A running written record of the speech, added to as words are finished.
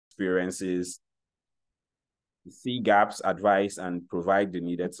experiences, see gaps, advise, and provide the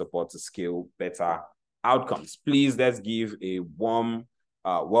needed support to scale better outcomes. Please, let's give a warm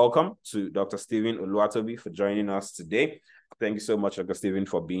welcome to Dr. Stephen Oluwatobi for joining us today. Thank you so much, Dr. Stephen,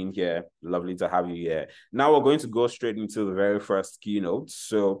 for being here. Lovely to have you here. Now we're going to go straight into the very first keynote.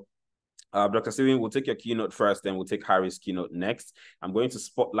 So Dr. Stephen, we'll take your keynote first, then we'll take Harry's keynote next. I'm going to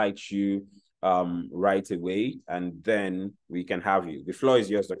spotlight you right away, and then we can have you. The floor is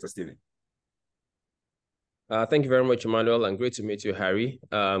yours, Dr. Stephen. Thank you very much, Emmanuel, and great to meet you, Harry.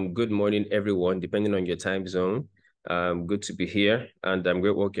 Good morning, everyone, depending on your time zone. Good to be here, and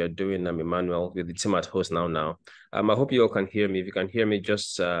great work you're doing. I'm Emmanuel with the team at HOSTNOWNOW. I hope you all can hear me. If you can hear me,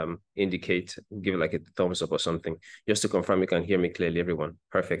 just indicate, give like a thumbs up or something, just to confirm you can hear me clearly, everyone.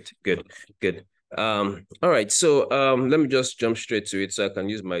 Perfect, good. All right, so let me just jump straight to it so I can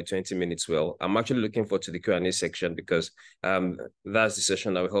use my 20 minutes well. I'm actually looking forward to the Q&A section because that's the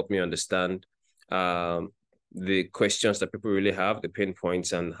session that will help me understand the questions that people really have, the pain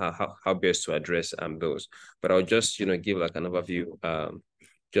points, and how best to address those. But I'll just, give like an overview,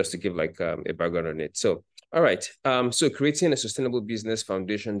 just to give like a background on it. So, all right. So creating a sustainable business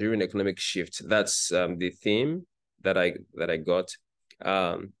foundation during economic shift. That's the theme that I got.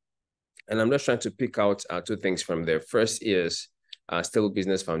 And I'm just trying to pick out two things from there. First is stable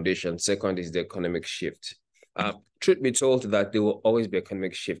business foundation. Second is the economic shift. Truth be told that there will always be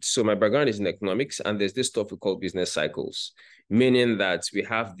economic shifts. So my background is in economics, and there's this stuff we call business cycles, meaning that we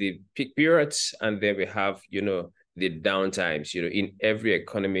have the peak periods and then we have, the downtimes. In every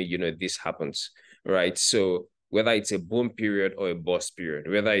economy, this happens, right? So whether it's a boom period or a bust period,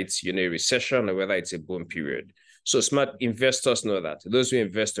 whether it's, a recession or whether it's a boom period. So smart investors know that. Those who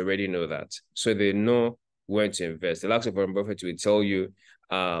invest already know that. So they know when to invest. The likes of Warren Buffett will tell you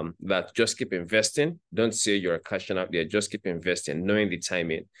that just keep investing. Don't say you're cashing out there. Just keep investing, knowing the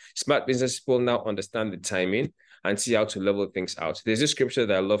timing. Smart business people now understand the timing and see how to level things out. There's this scripture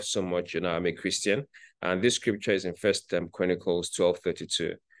that I love so much. I'm a Christian, and this scripture is in First Chronicles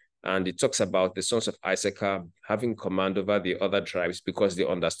 12:32. And it talks about the sons of Issachar having command over the other tribes because they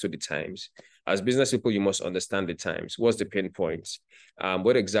understood the times. As business people, you must understand the times. What's the pain points?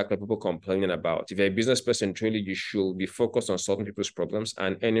 What exactly are people complaining about? If you're a business person, truly, you should be focused on solving people's problems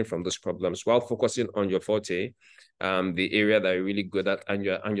and earning from those problems while focusing on your forte, the area that you're really good at and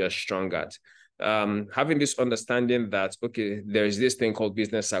you're strong at. Having this understanding that, okay, there's this thing called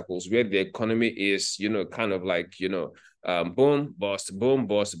business cycles where the economy is, kind of like, boom, bust, boom,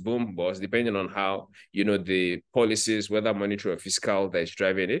 bust, boom, bust, depending on how, the policies, whether monetary or fiscal, that is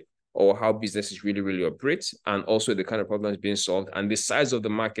driving it, or how businesses really, really operate, and also the kind of problems being solved, and the size of the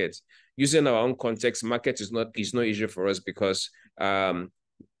market. Using our own context, market is no issue for us because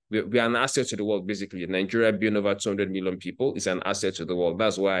we are an asset to the world, basically. Nigeria being over 200 million people is an asset to the world.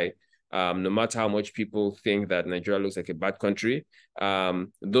 That's why no matter how much people think that Nigeria looks like a bad country,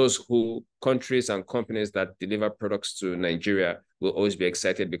 countries and companies that deliver products to Nigeria will always be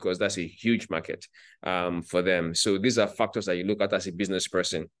excited because that's a huge market for them. So these are factors that you look at as a business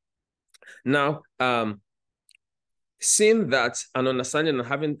person. Now, seeing that and understanding and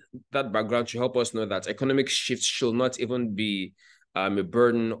having that background to help us know that economic shifts should not even be a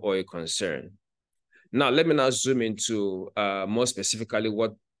burden or a concern. Now, let me now zoom into more specifically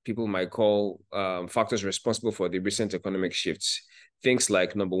what people might call factors responsible for the recent economic shifts. Things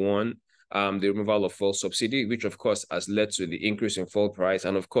like, number one, the removal of fuel subsidy, which of course has led to the increase in fuel price.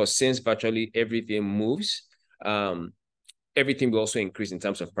 And of course, since virtually everything moves, everything will also increase in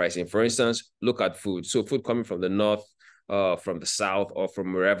terms of pricing. For instance, look at food. So food coming from the north, from the south, or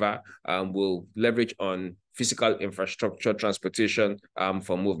from wherever will leverage on physical infrastructure, transportation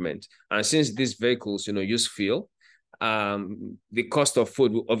for movement. And since these vehicles, use fuel, the cost of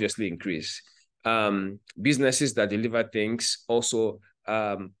food will obviously increase. Businesses that deliver things also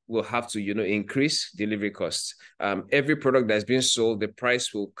will have to, increase delivery costs. Every product that's being sold, the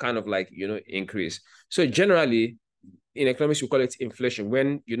price will kind of like, increase. So generally, in economics, we call it inflation,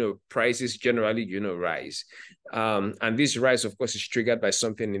 when, prices generally, rise. And this rise, of course, is triggered by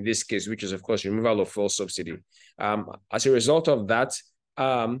something in this case, which is, of course, removal of fuel subsidy. As a result of that,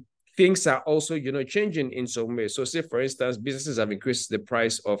 things are also, changing in some way. So say, for instance, businesses have increased the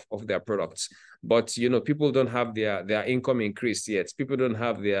price of their products, but, people don't have their income increased yet. People don't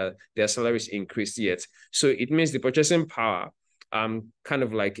have their salaries increased yet. So it means the purchasing power kind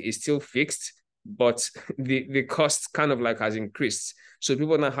of like is still fixed, but the cost kind of like has increased. So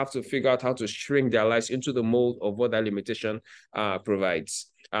people now have to figure out how to shrink their lives into the mold of what that limitation provides.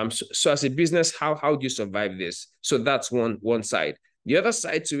 So as a business, how do you survive this? So that's one side. The other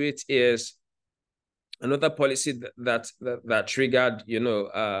side to it is another policy that triggered,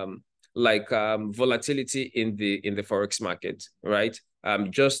 volatility in the forex market, right?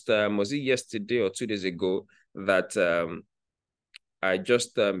 Just was it yesterday or 2 days ago that I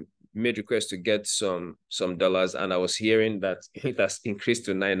just made request to get some dollars, and I was hearing that it has increased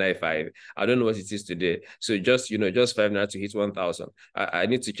to 995. I don't know what it is today. So just just 5 naira to hit 1,000. I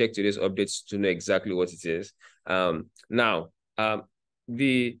need to check today's updates to know exactly what it is. Now,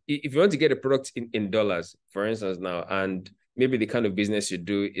 if you want to get a product in dollars, for instance, now, and maybe the kind of business you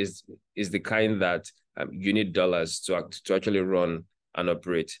do is the kind that you need dollars to actually run and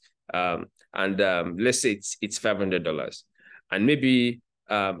operate. Let's say it's $500, and maybe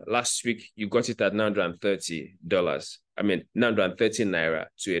last week you got it at $930. I mean, 930 naira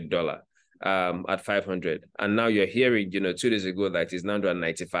to $1 at 500, and now you're hearing 2 days ago that it's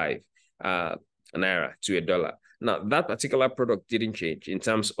 995 naira to $1. Now, that particular product didn't change in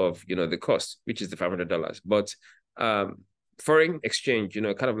terms of, the cost, which is the $500. But foreign exchange,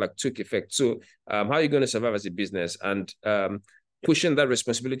 kind of like took effect. So how are you going to survive as a business? And pushing that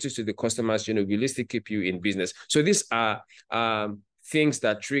responsibility to the customers, will still keep you in business. So these are things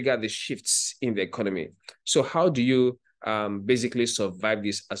that trigger the shifts in the economy. So how do you basically survive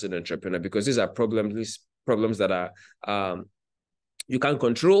this as an entrepreneur? Because these are problems that are you can't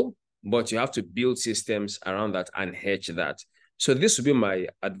control, but you have to build systems around that and hedge that. So this would be my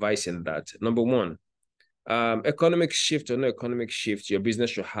advice in that. Number one, economic shift or no economic shift, your business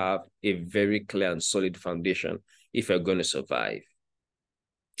should have a very clear and solid foundation if you're going to survive.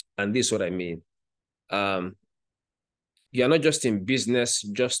 And this is what I mean. You're not just in business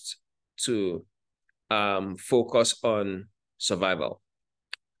just to focus on survival.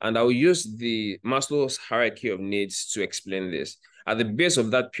 And I'll use the Maslow's hierarchy of needs to explain this. At the base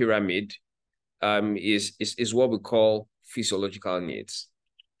of that pyramid is what we call physiological needs.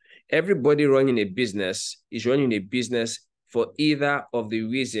 Everybody running a business is running a business for either of the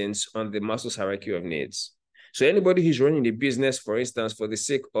reasons on the Maslow's hierarchy of needs. So anybody who's running a business, for instance, for the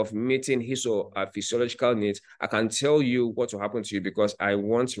sake of meeting his or her physiological needs, I can tell you what will happen to you because I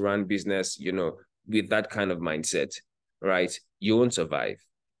once ran business, with that kind of mindset, right? You won't survive.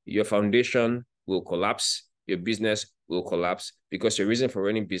 Your foundation will collapse. Your business will collapse because your reason for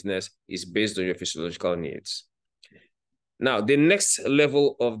running business is based on your physiological needs. Now, the next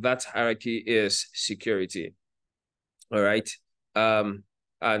level of that hierarchy is security, all right? And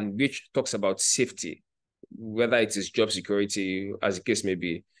which talks about safety, whether it is job security, as the case may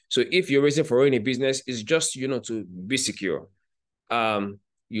be. So if your reason for running a business is just, to be secure,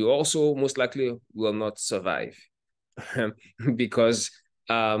 you also most likely will not survive because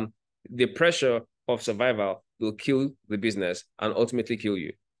the pressure of survival will kill the business and ultimately kill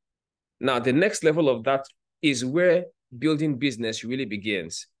you. Now, the next level of that is where building business really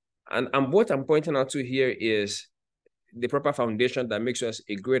begins. And what I'm pointing out to here is the proper foundation that makes us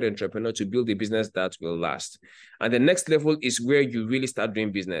a great entrepreneur to build a business that will last. And the next level is where you really start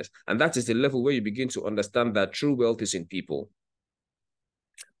doing business. And that is the level where you begin to understand that true wealth is in people,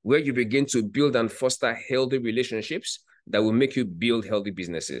 where you begin to build and foster healthy relationships that will make you build healthy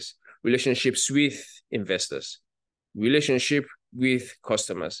businesses, relationships with investors, relationship with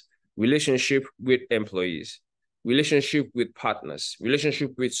customers, relationship with employees, relationship with partners,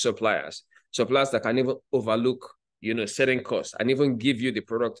 relationship with suppliers that can even overlook, certain costs and even give you the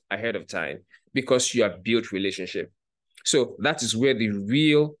product ahead of time because you have built relationship. So that is where the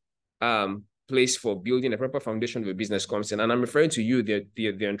real place for building a proper foundation of a business comes in. And I'm referring to you,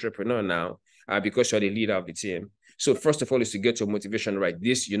 the entrepreneur now, because you're the leader of the team. So first of all is to get your motivation right.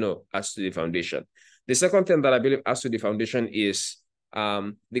 This, adds to the foundation. The second thing that I believe adds to the foundation is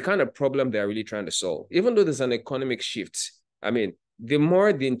the kind of problem they're really trying to solve. Even though there's an economic shift, I mean, the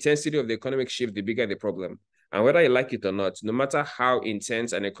more the intensity of the economic shift, the bigger the problem. And whether you like it or not, no matter how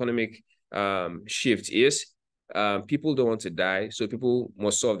intense an economic shift is, people don't want to die. So people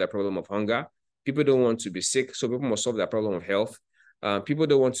must solve their problem of hunger. People don't want to be sick. So people must solve their problem of health. People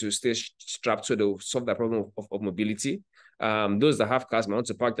don't want to stay strapped, so they'll solve their problem of mobility. Those that have cars might want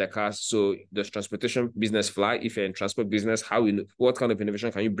to park their cars, so does transportation business fly? If you're in transport business, what kind of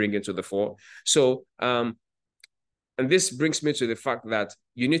innovation can you bring into the fore? So, and this brings me to the fact that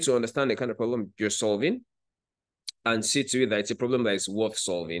you need to understand the kind of problem you're solving and see to it that it's a problem that is worth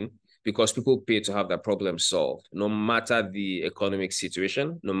solving because people pay to have that problem solved, no matter the economic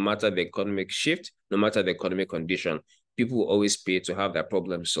situation, no matter the economic shift, no matter the economic condition. People will always pay to have that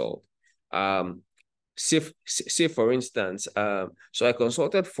problem solved. Say for instance, so I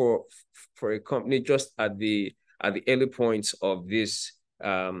consulted for a company just at the early points of this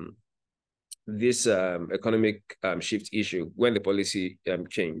this economic shift issue when the policy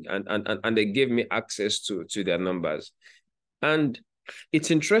changed, and they gave me access to their numbers. And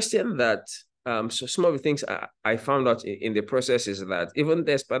it's interesting that so some of the things I found out in the process is that even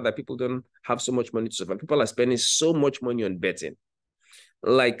despite that people don't have so much money to survive, people are spending so much money on betting.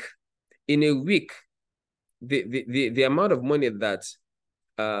 Like in a week, the amount of money that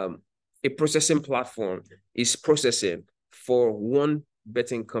a processing platform is processing for one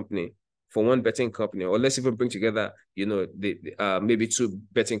betting company, or let's even bring together, maybe two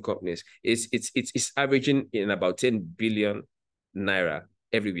betting companies, it's averaging in about 10 billion naira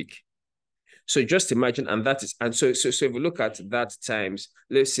every week. So just imagine, so if we look at that times,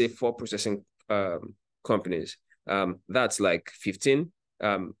 let's say 4 processing companies, that's like 15,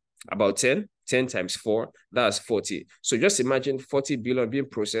 about 10 times 4, that's 40. So just imagine 40 billion being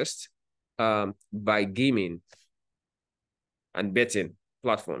processed by gaming and betting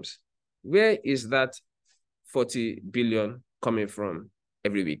platforms. Where is that 40 billion coming from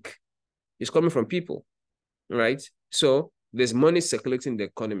every week? It's coming from people, right? So there's money circulating in the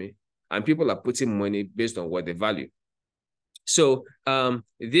economy, and people are putting money based on what they value. So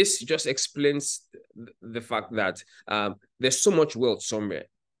this just explains the fact that there's so much wealth somewhere,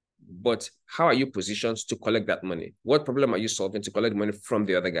 but how are you positioned to collect that money? What problem are you solving to collect money from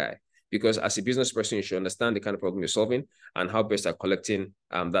the other guy? Because as a business person, you should understand the kind of problem you're solving and how best at collecting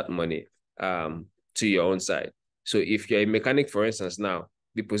that money to your own side. So if you're a mechanic, for instance, now,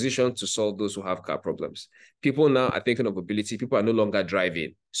 be positioned to solve those who have car problems. People now are thinking of mobility. People are no longer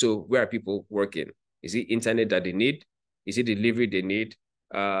driving. So where are people working? Is it internet that they need? Is it delivery they need?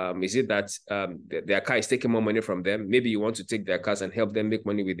 Is it that their car is taking more money from them? Maybe you want to take their cars and help them make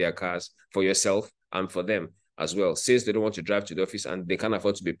money with their cars for yourself and for them as well, since they don't want to drive to the office and they can't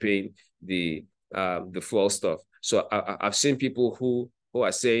afford to be paying the fuel stuff. So I've seen people who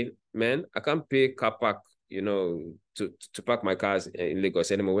are saying, man, I can't pay car park, to park my cars in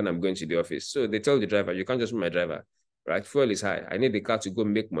Lagos anymore when I'm going to the office. So they tell the driver, you can't just be my driver, right? Fuel is high. I need the car to go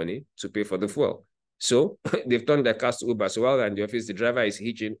make money to pay for the fuel. So they've turned their cars to Uber. So while they're in the office, the driver is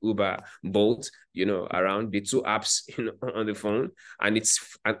hitching Uber, Bolt, around the 2 apps on the phone, and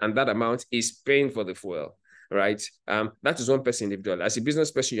and that amount is paying for the fuel, right? That is one person individual. As a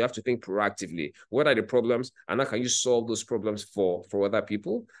business person, you have to think proactively. What are the problems, and how can you solve those problems for other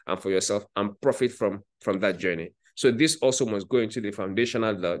people and for yourself, and profit from that journey? So this also must go into the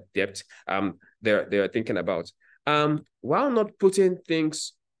foundational depth they're thinking about. While not putting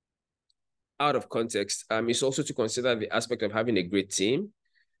things out of context, it's also to consider the aspect of having a great team,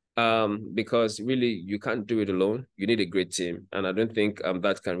 because really you can't do it alone. You need a great team, and I don't think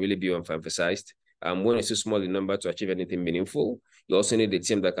that can really be emphasized. When it's too small in number to achieve anything meaningful, you also need a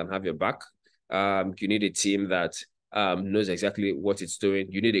team that can have your back. You need a team that knows exactly what it's doing.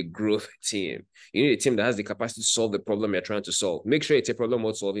 You need a growth team. You need a team that has the capacity to solve the problem you're trying to solve. Make sure it's a problem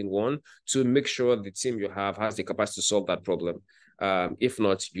worth solving, one. Two, make sure the team you have has the capacity to solve that problem. If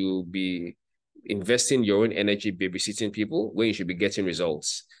not, you'll be investing your own energy babysitting people when you should be getting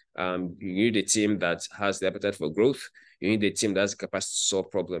results. You need a team that has the appetite for growth. You need a team that has the capacity to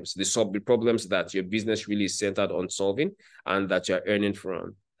solve problems. The problems that your business really is centered on solving and that you're earning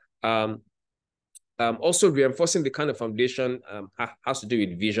from. Also reinforcing the kind of foundation has to do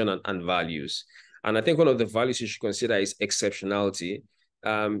with vision and values. And I think one of the values you should consider is exceptionality.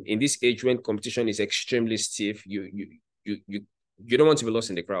 In this age when competition is extremely stiff, you don't want to be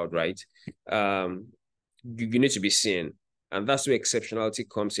lost in the crowd, right? You need to be seen. And that's where exceptionality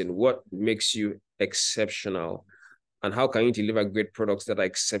comes in. What makes you exceptional? And how can you deliver great products that are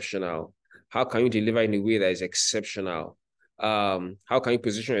exceptional? How can you deliver in a way that is exceptional? How can you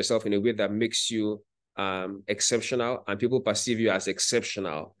position yourself in a way that makes you exceptional and people perceive you as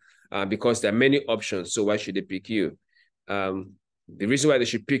exceptional? Because there are many options, so why should they pick you? The reason why they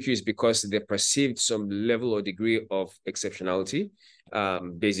should pick you is because they perceived some level or degree of exceptionality,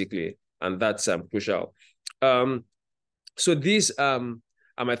 basically, and that's crucial. So these are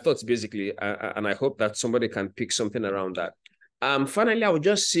my thoughts, basically, and I hope that somebody can pick something around that. Finally, I would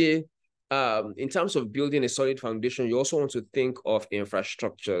just say, in terms of building a solid foundation, you also want to think of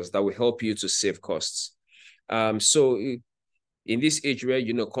infrastructures that will help you to save costs. So in this age where,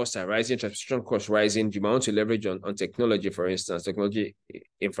 costs are rising, transportation costs rising, you might want to leverage on technology, for instance, technology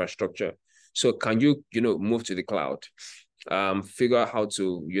infrastructure. So can you, move to the cloud? Figure out how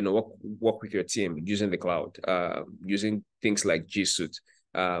to, work with your team using the cloud, using things like G Suite.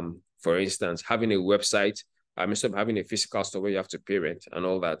 For instance, having a website, instead of having a physical store where you have to pay rent and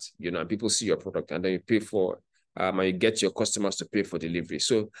all that, and people see your product and then you pay for and you get your customers to pay for delivery.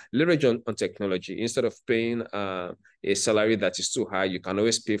 So leverage on technology. Instead of paying a salary that is too high, you can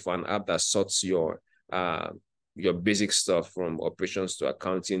always pay for an app that sorts your basic stuff from operations to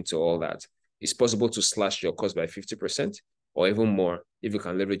accounting to all that. It's possible to slash your cost by 50% or even more if you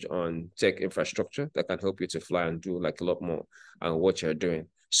can leverage on tech infrastructure that can help you to fly and do like a lot more on what you're doing.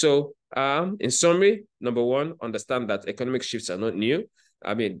 So in summary, number one, understand that economic shifts are not new.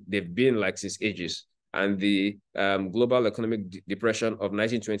 I mean, they've been like since ages. And the global economic depression of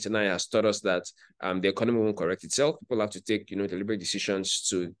 1929 has taught us that the economy won't correct itself. People have to take, deliberate decisions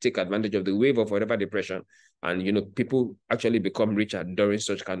to take advantage of the wave of whatever depression. And, people actually become richer during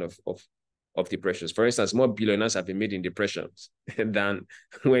such kind of depressions. For instance, more billionaires have been made in depressions than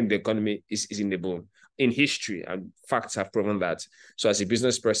when the economy is in the boom. In history, and facts have proven that. So as a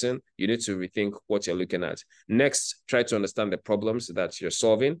business person, you need to rethink what you're looking at. Next, try to understand the problems that you're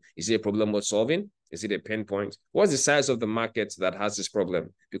solving. Is it a problem worth solving? Is it a pain point? What's the size of the market that has this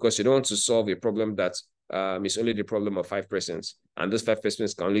problem? Because you don't want to solve a problem that is only the problem of 5 persons. And those 5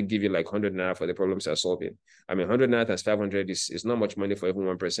 persons can only give you like 100 naira for the problems you're solving. I mean, 100 naira times 500 is not much money for even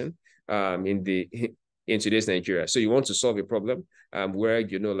one person in today's Nigeria. So you want to solve a problem where,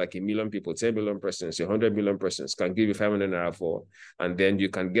 like 1 million people, 10 million persons, 100 million persons can give you 500 naira for, and then you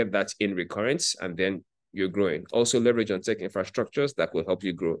can get that in recurrence, and then you're growing. Also leverage on tech infrastructures that will help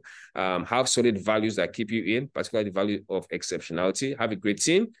you grow. Have solid values that keep you in, particularly the value of exceptionality. Have a great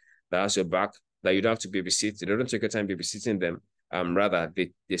team that has your back, that you don't have to babysit. They don't take your time babysitting them. Rather,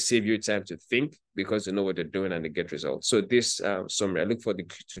 they save you time to think because they know what they're doing and they get results. So this summary, I look forward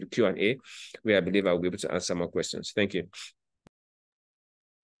to the Q&A, where I believe I'll be able to answer more questions. Thank you.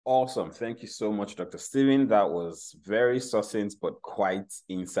 Awesome. Thank you so much, Dr. Stephen. That was very succinct, but quite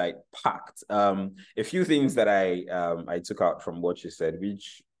insight-packed. A few things that I took out from what you said,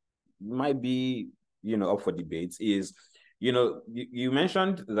 which might be, up for debate, is, you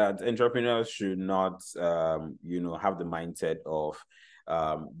mentioned that entrepreneurs should not, have the mindset of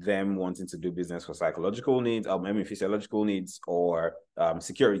them wanting to do business for psychological needs, physiological needs, or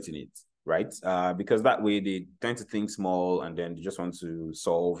security needs. Right? Because that way they tend to think small and then they just want to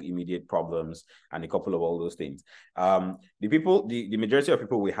solve immediate problems and a couple of all those things. The majority of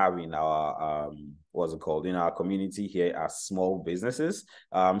people we have in our, in our community here are small businesses.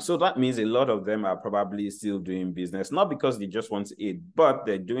 So that means a lot of them are probably still doing business, not because they just want to eat, but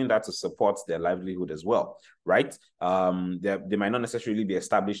they're doing that to support their livelihood as well, right? They might not necessarily be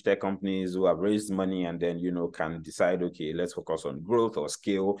established tech companies who have raised money and then, can decide, okay, let's focus on growth or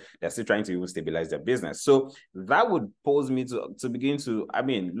scale. They're still trying to even stabilize their business. So that would pose me to begin to,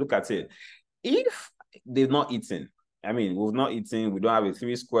 look at it. If they've not eaten, we've not eaten, we don't have a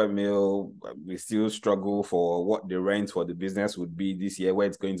 3 square meal, we still struggle for what the rent for the business would be this year, where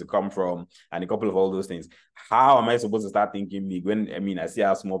it's going to come from, and a couple of all those things. How am I supposed to start thinking big when, I see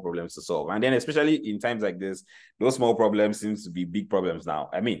how small problems to solve? And then especially in times like this, those small problems seems to be big problems now.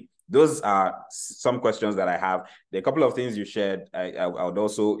 Those are some questions that I have. There are a couple of things you shared I would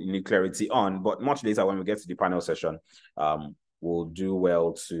also need clarity on, but much later when we get to the panel session, we'll do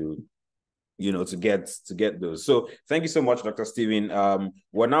well to to get those. So thank you so much, Dr. Stephen.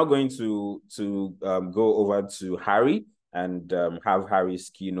 We're now going to go over to Harry and have Harry's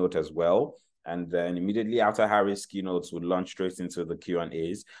keynote as well. And then immediately after Harry's keynotes, we'll launch straight into the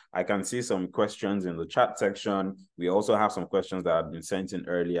Q&As. I can see some questions in the chat section. We also have some questions that have been sent in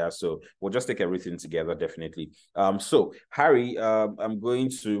earlier. So we'll just take everything together, definitely. So Harry, I'm going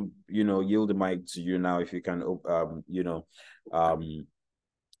to, yield the mic to you now. If you can,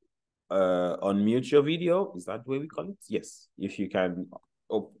 unmute your video. Is that the way we call it? Yes. If you can.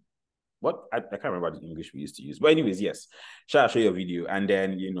 Oh, what? I can't remember the English we used to use. But anyways, yes. Shall I show your video? And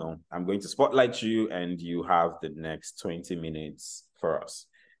then, I'm going to spotlight you and you have the next 20 minutes for us.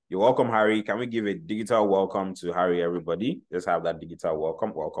 You're welcome, Harry. Can we give a digital welcome to Harry, everybody? Let's have that digital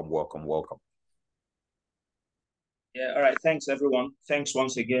welcome. Welcome, welcome, welcome. Yeah, all right. Thanks, everyone. Thanks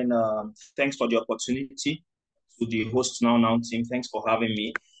once again. Thanks for the opportunity to the HOSTNOWNOW team. Thanks for having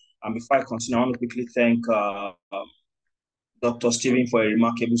me. And before I continue, I want to quickly thank Dr. Stephen for a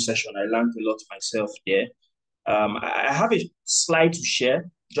remarkable session. I learned a lot myself there. I have a slide to share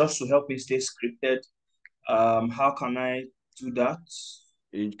just to help me stay scripted. How can I do that?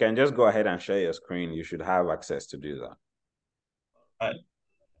 You can just go ahead and share your screen. You should have access to do that. All right.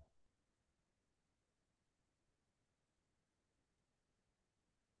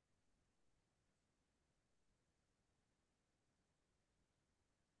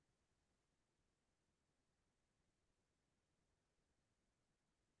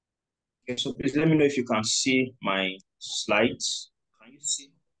 Okay, so please let me know if you can see my slides. Can you see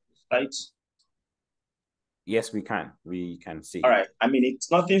the slides? Yes, we can. We can see. All right. I mean, it's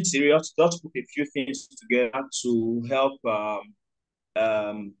nothing serious. Just put a few things together to help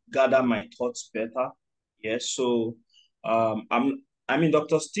gather my thoughts better. Yeah. So I mean,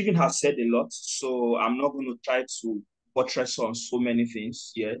 Dr. Stephen has said a lot, so I'm not going to try to buttress on so many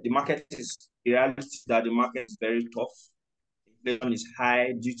things. Yeah. The reality is that the market is very tough. Inflation is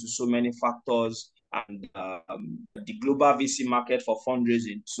high due to so many factors, and the global VC market for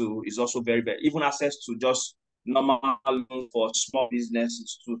fundraising too is also very, very, even access to just normal loans for small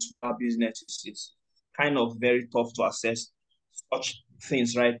businesses to small businesses, it's kind of very tough to access such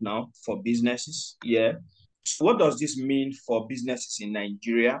things right now for businesses. Yeah. So what does this mean for businesses in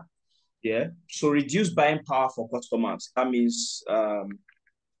Nigeria? Yeah. So reduced buying power for customers. That means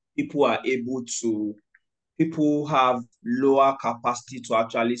people are able to people have lower capacity to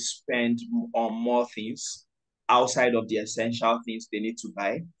actually spend on more things outside of the essential things they need to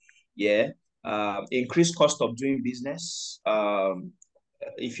buy. Yeah. Increased cost of doing business.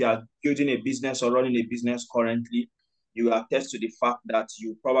 If you are building a business or running a business currently, you attest to the fact that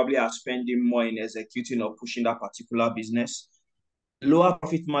you probably are spending more in executing or pushing that particular business. Lower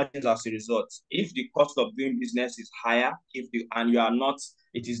profit margins as a result. If the cost of doing business is higher, and you are not,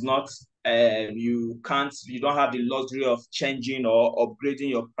 it is not, you don't have the luxury of changing or upgrading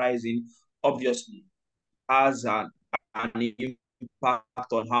your pricing, obviously has an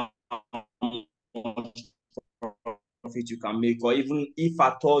impact on how much profit you can make, or even if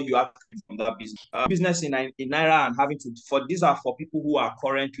at all you have from that business. Business in Naira and having to, these are for people who are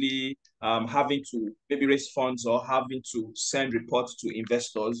currently having to maybe raise funds or having to send reports to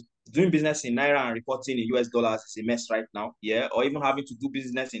investors. Doing business in Naira and reporting in US dollars is a mess right now, yeah, or even having to do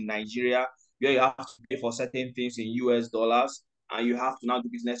business in Nigeria where you have to pay for certain things in US dollars and you have to now do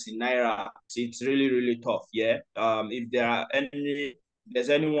business in Naira. It's really, really tough, yeah. If there's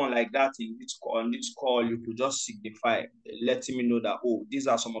anyone like that on this call, you could just signify, letting me know that, oh, these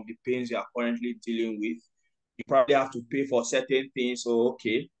are some of the pains you are currently dealing with. You probably have to pay for certain things. So,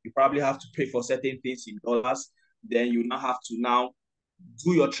 okay, you probably have to pay for certain things in dollars. Then you now have to now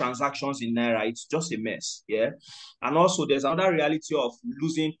do your transactions in Naira. It's just a mess, yeah. And also, there's another reality of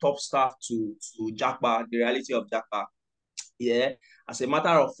losing top staff to Japa, the reality of Japa. Yeah. As a matter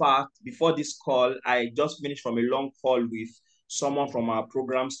of fact, before this call, I just finished from a long call with someone from our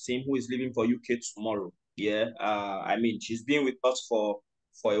programs team who is leaving for UK tomorrow. Yeah. I mean, she's been with us for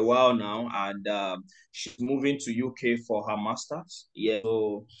a while now, and she's moving to UK for her masters. Yeah.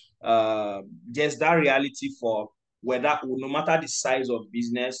 So there's that reality for whether, no matter the size of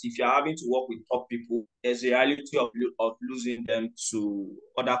business, if you're having to work with top people, there's a reality of losing them to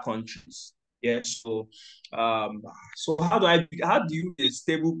other countries. Yeah. So how do you build a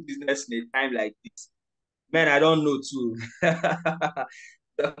stable business in a time like this? Man, I don't know too.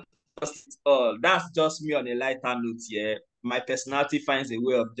 That's just me on a lighter note. Yeah, my personality finds a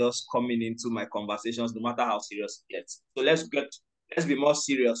way of just coming into my conversations, no matter how serious it gets. So let's be more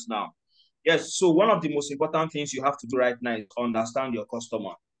serious now. Yes. So one of the most important things you have to do right now is understand your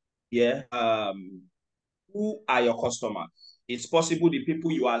customer. Yeah. Who are your customers? It's possible the people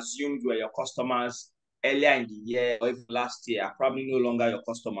you assumed were your customers earlier in the year or even last year are probably no longer your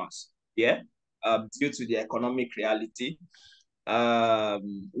customers. Yeah. Due to the economic reality.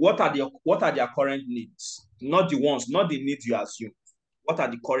 What are their current needs? Not the needs you assume. What are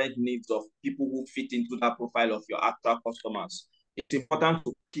the current needs of people who fit into that profile of your actual customers? It's important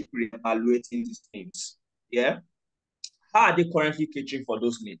to keep reevaluating these things. Yeah. How are they currently catering for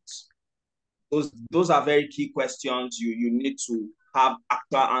those needs? Those are very key questions you need to have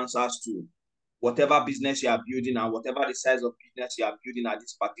actual answers to, whatever business you are building and whatever the size of business you are building at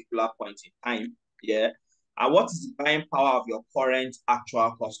this particular point in time. Yeah. And what is the buying power of your current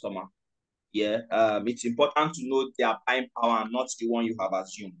actual customer? Yeah. It's important to know their buying power and not the one you have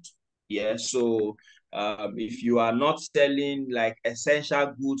assumed. Yeah. So if you are not selling like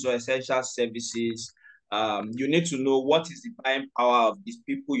essential goods or essential services, you need to know what is the buying power of these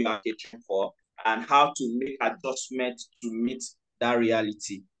people you are catering for and how to make adjustments to meet that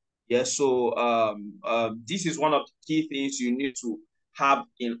reality. Yeah, so this is one of the key things you need to have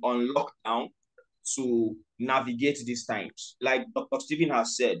on lockdown to navigate these times. Like Dr. Stephen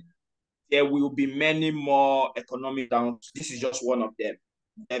has said, there will be many more economic downs. This is just one of them.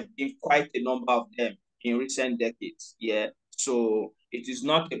 There have been quite a number of them in recent decades. Yeah. So it is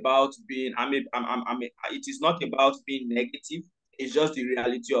not about being, it is not about being negative. It's just the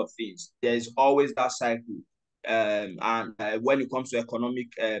reality of things. There is always that cycle. And when it comes to economic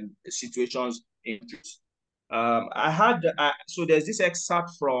situations, so there's this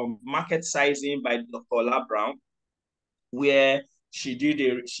excerpt from Market Sizing by Dr. Ola Brown, where she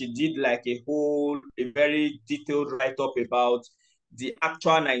did like a very detailed write-up about the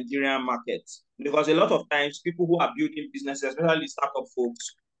actual Nigerian market. Because a lot of times people who are building businesses, especially startup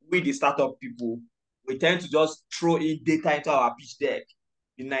folks, the startup people, we tend to just throw in data into our pitch deck.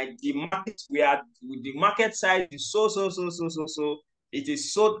 The market the market size is so. It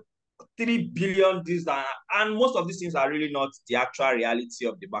is so 3 billion this that, and most of these things are really not the actual reality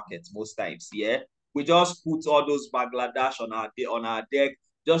of the market most times. Yeah, we just put all those Bangladesh on our deck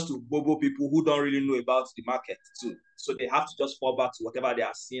just to bobo people who don't really know about the market too. So they have to just fall back to whatever they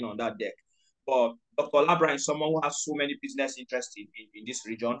are seeing on that deck. But Dr. Labra is someone who has so many business interests in this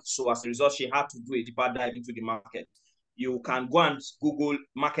region. So as a result, she had to do a deeper dive into the market. You can go and Google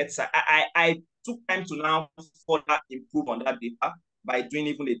market size. I took time to now further improve on that data by doing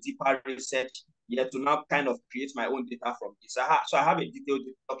even a deeper research, yet to now kind of create my own data from this. So I have a detailed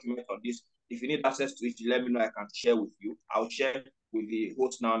document on this. If you need access to it, you let me know. I can share with you. I'll share with the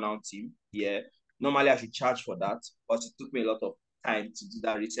HOSTNOWNOW team. Yeah. Normally I should charge for that, but it took me a lot of time to do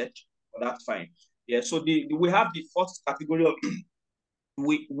that research. But that's fine. Yeah. So we have the first category of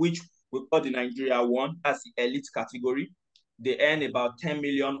which we call the Nigeria one. That's the elite category. They earn about 10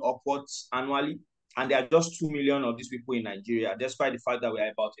 million upwards annually. And there are just 2 million of these people in Nigeria, despite the fact that we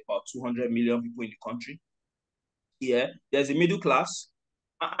are about 200 million people in the country. Yeah, there's a middle class.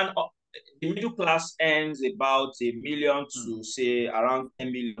 And the middle class earns about 1 million to say around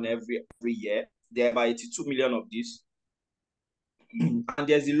 10 million every year. There are about 82 million of these. And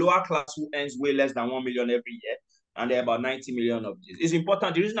there's the lower class who earns way less than 1 million every year. And there are about 90 million of these. It's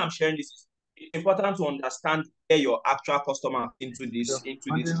important. The reason I'm sharing this is it's important to understand where your actual customer into this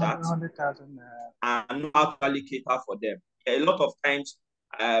chart and know how to actually cater for them. A lot of times,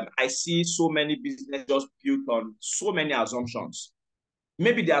 I see so many businesses just built on so many assumptions.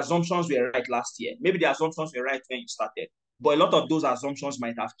 Maybe the assumptions were right last year. Maybe the assumptions were right when you started. But a lot of those assumptions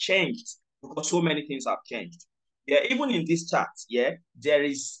might have changed because so many things have changed. Yeah, even in this chart, yeah, there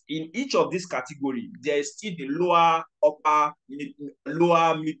is in each of these categories, there is still the lower,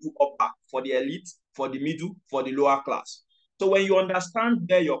 middle, upper for the elite, for the middle, for the lower class. So when you understand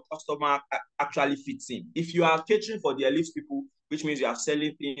where your customer actually fits in, if you are catering for the elite people, which means you are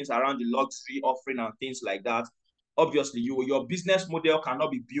selling things around the luxury offering and things like that, obviously your business model cannot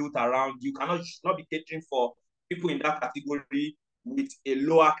be built around, you should not be catering for people in that category with a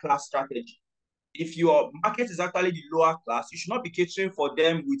lower class strategy. If your market is actually the lower class, you should not be catering for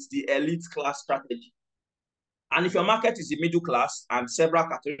them with the elite class strategy. And if your market is the middle class and several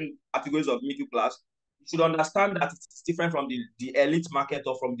categories of middle class, you should understand that it's different from the elite market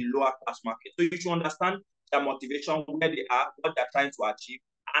or from the lower class market. So you should understand their motivation, where they are, what they're trying to achieve,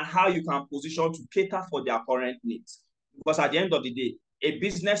 and how you can position to cater for their current needs. Because at the end of the day, a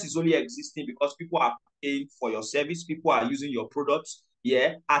business is only existing because people are paying for your service, people are using your products,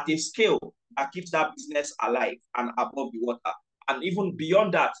 yeah, at a scale that keeps that business alive and above the water. And even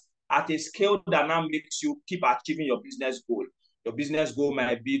beyond that, at a scale that now makes you keep achieving your business goal. Your business goal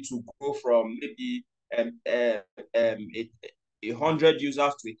might be to go from maybe 100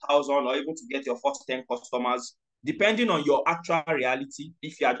 users to 1,000, or even to get your first 10 customers, depending on your actual reality.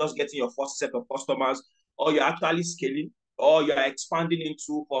 If you are just getting your first set of customers, or you're actually scaling, or you're expanding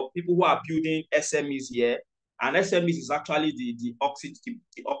into, for people who are building SMEs here, and SMEs is actually the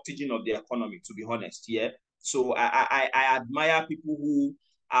oxygen of the economy, to be honest. Yeah. So I admire people who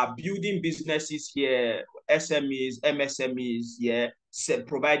are building businesses here, SMEs, MSMEs, yeah,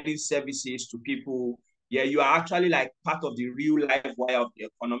 providing services to people. Yeah, you are actually like part of the real life wire of the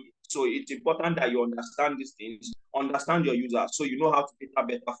economy. So it's important that you understand these things, understand your users, so you know how to cater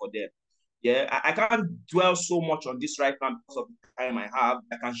better for them. Yeah, I can't dwell so much on this right now because of the time I have.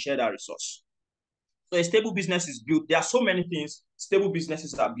 I can share that resource. So a stable business is built. There are so many things stable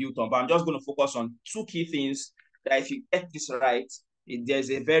businesses are built on, but I'm just going to focus on two key things that if you get this right,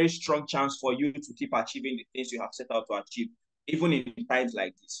 there's a very strong chance for you to keep achieving the things you have set out to achieve, even in times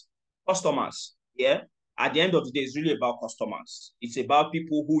like this. Customers, yeah? At the end of the day, it's really about customers. It's about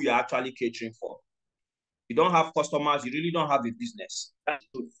people who you're actually catering for. If you don't have customers, you really don't have a business. That's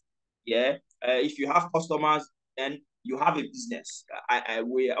the truth. Yeah? If you have customers, then you have a business.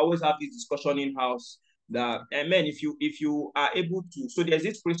 We always have this discussion in-house that, man, if you are able to, so there's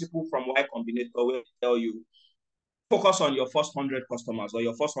this principle from Y Combinator where they tell you, focus on your first 100 customers or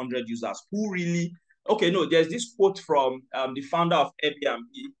your first 100 users who really, okay, no, there's this quote from the founder of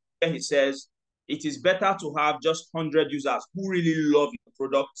Airbnb where he says, it is better to have just 100 users who really love your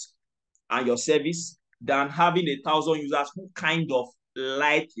product and your service than having 1,000 users who kind of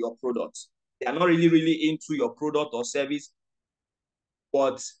like your product. They are not really into your product or service,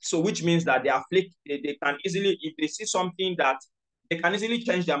 but so which means that they can easily, if they see something that they can easily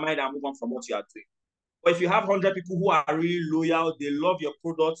change their mind and move on from what you are doing. But if you have 100 people who are really loyal, they love your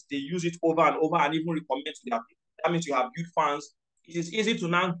product, they use it over and over and even recommend to their people, that means you have good fans. It is easy to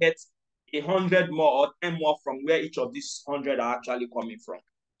now get 100 more or 10 more from where each of these 100 are actually coming from.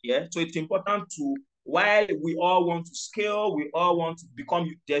 Yeah, so it's important to, while we all want to scale, we all want to become,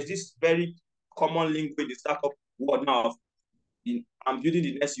 there's this very common link with the startup world now. I'm building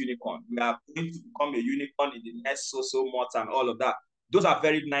the next unicorn. We are going to become a unicorn in the next so much and all of that. Those are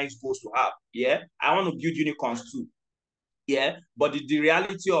very nice goals to have. Yeah, I want to build unicorns too. Yeah, but the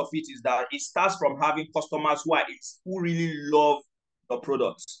reality of it is that it starts from having customers who really love your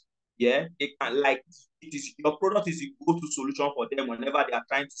products. Yeah, it can, like, it is, your product is a go-to solution for them whenever they are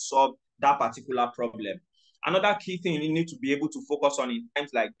trying to solve that particular problem. Another key thing you need to be able to focus on in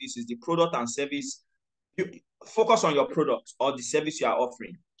times like this is the product and service. You focus on your product or the service you are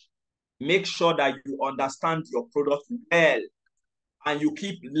offering. Make sure that you understand your product well and you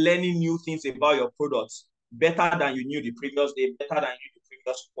keep learning new things about your products better than you knew the previous day, better than you knew the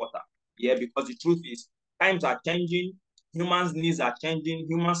previous quarter. Yeah, because the truth is, times are changing, humans' needs are changing,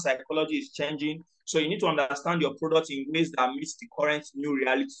 human psychology is changing. So you need to understand your product in ways that meets the current new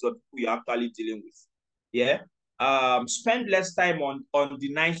realities of who you're actually dealing with. Yeah. Spend less time on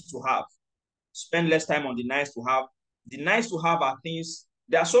the nice to have. Spend less time on the nice to have. The nice to have are things,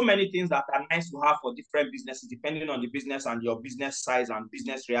 there are so many things that are nice to have for different businesses, depending on the business and your business size and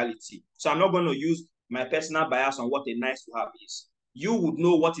business reality. So I'm not going to use my personal bias on what a nice to have is. You would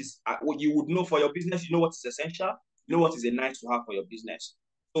know what you would know for your business. You know what is essential. You know what is a nice to have for your business.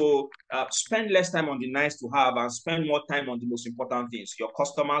 So spend less time on the nice to have and spend more time on the most important things, your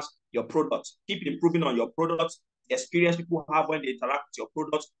customers, your products. Keep improving on your products, the experience people have when they interact with your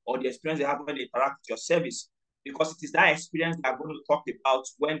product, or the experience they have when they interact with your service. Because it is that experience they are going to talk about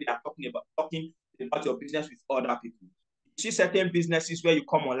when they are talking about your business with other people. You see certain businesses where you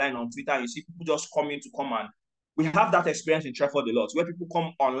come online on Twitter and you see people just coming to come and we have that experience in Treford a lot, where people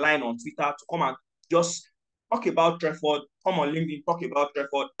come online on Twitter to come and just talk about Treford, come on LinkedIn, talk about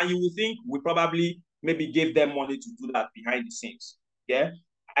Treford, and you will think we probably maybe gave them money to do that behind the scenes. Yeah,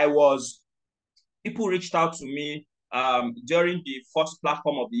 people reached out to me during the first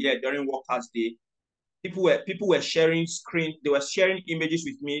platform of the year, during Workers' Day. People were sharing screen, they were sharing images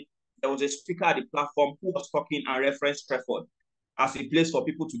with me. There was a speaker at the platform who was talking and referenced Treford as a place for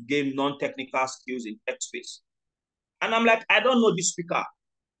people to gain non-technical skills in tech space. And I'm like, I don't know this speaker.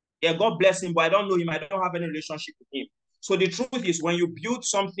 Yeah, God bless him, but I don't know him. I don't have any relationship with him. So the truth is, when you build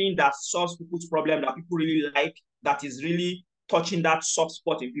something that solves people's problem, that people really like, that is really touching that soft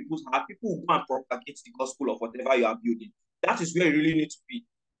spot in people's heart, people will go and propagate the gospel of whatever you are building. That is where you really need to be.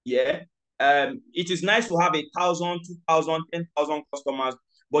 Yeah. It is nice to have 1,000, 2,000, 10,000 customers,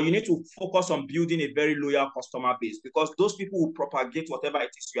 but you need to focus on building a very loyal customer base, because those people will propagate whatever it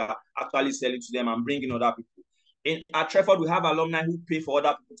is you are actually selling to them and bringing other people. At Treford, we have alumni who pay for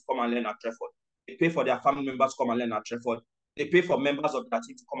other people to come and learn at Treford. They pay for their family members to come and learn at Treford. They pay for members of their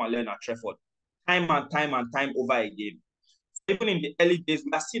team to come and learn at Treford. Time and time over again. Even in the early days,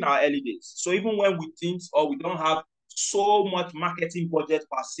 we are still in our early days. So even when we think or we don't have so much marketing budget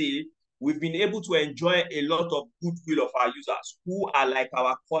per se, we've been able to enjoy a lot of goodwill of our users who are like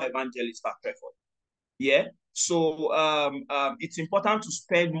our core evangelists at Treford. Yeah. So it's important to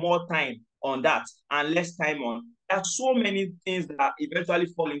spend more time on that and less time on. There are so many things that eventually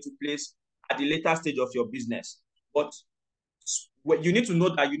fall into place at the later stage of your business. But you need to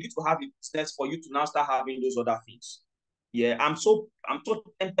know that you need to have a business for you to now start having those other things. Yeah, I'm so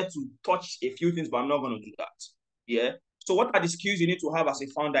tempted to touch a few things, but I'm not going to do that. Yeah. So what are the skills you need to have as a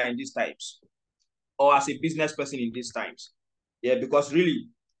founder in these times, or as a business person in these times? Yeah, because really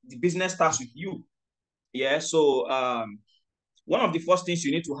the business starts with you. Yeah. So one of the first things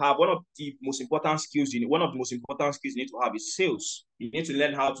you need to have, one of the most important skills you need to have is sales. You need to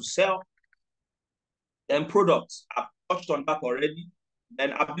learn how to sell. Then products, I've touched on that already.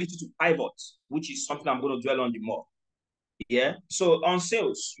 Then ability to pivot, which is something I'm going to dwell on the more. Yeah. So on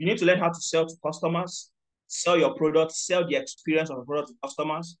sales, you need to learn how to sell to customers, sell your product, sell the experience of the product to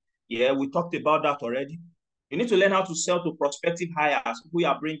customers. Yeah, we talked about that already. You need to learn how to sell to prospective hires who you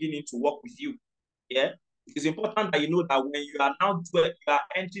are bringing in to work with you. Yeah. It is important that you know that when you are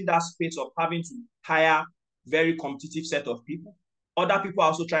entering that space of having to hire very competitive set of people, other people are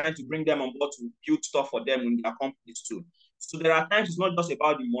also trying to bring them on board to build stuff for them in their companies too. So there are times it's not just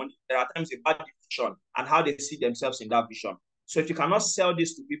about the money, there are times about the vision and how they see themselves in that vision. So if you cannot sell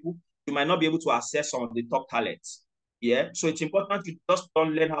this to people, you might not be able to access some of the top talents. Yeah. So it's important you just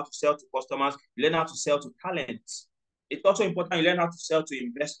don't learn how to sell to customers, you learn how to sell to talents. It's also important you learn how to sell to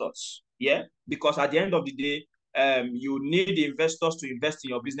investors. Yeah. Because at the end of the day, You need investors to invest in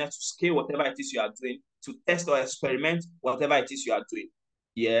your business to scale whatever it is you are doing, to test or experiment whatever it is you are doing.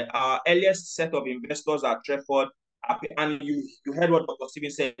 Yeah, our earliest set of investors at Treford, and you heard what Dr.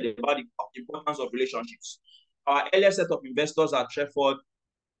 Stephen said about the importance of relationships. Our earliest set of investors at Treford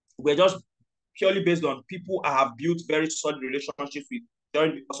were just purely based on people I have built very solid relationships with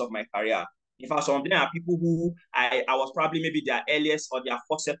during the course of my career. In fact, some of them are people who I was probably maybe their earliest or their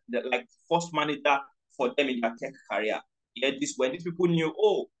first manager for them in their tech career. Yeah, when these people knew,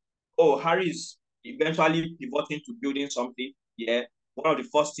 Harry is eventually pivoting to building something. Yeah, one of the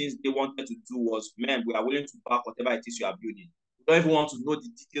first things they wanted to do was, man, we are willing to back whatever it is you are building. We don't even want to know the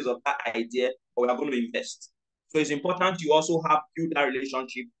details of that idea, but we are going to invest. So it's important you also have built that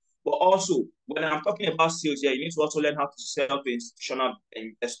relationship. But also, when I'm talking about sales here, you need to also learn how to sell to institutional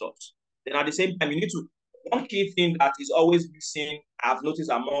investors. Then at the same time, one key thing that is always missing, I've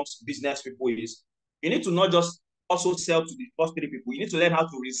noticed amongst business people, is you need to not just also sell to the first three people. You need to learn how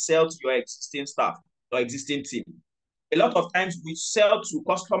to resell to your existing staff, your existing team. A lot of times we sell to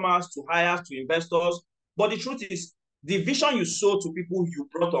customers, to hires, to investors, but the truth is, the vision you sold to people you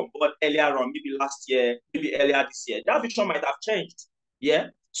brought on board earlier on, maybe last year, maybe earlier this year, that vision might have changed. Yeah.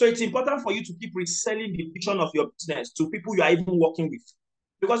 So it's important for you to keep reselling the vision of your business to people you are even working with.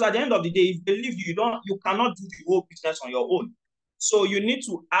 Because at the end of the day, if they leave you, you cannot do the whole business on your own. So you need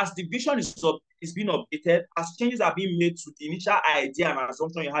to, as the vision is being updated, as changes are being made to the initial idea and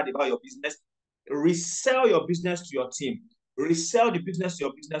assumption you had about your business, resell your business to your team. Resell the business to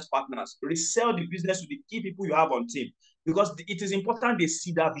your business partners. Resell the business to the key people you have on team. Because it is important they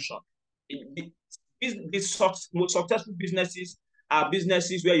see that vision. The most successful businesses are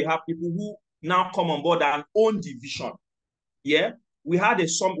businesses where you have people who now come on board and own the vision. Yeah, we had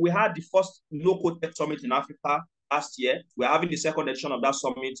the first no-code tech summit in Africa last year. We're having the second edition of that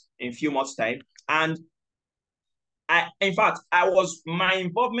summit in a few months' time. And my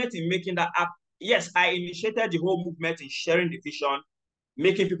involvement in making that app, yes, I initiated the whole movement in sharing the vision,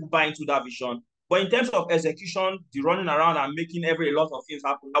 making people buy into that vision. But in terms of execution, the running around and making a lot of things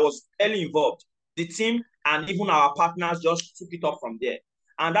happen, I was barely involved. The team and even our partners just took it up from there.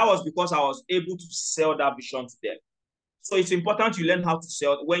 And that was because I was able to sell that vision to them. So it's important you learn how to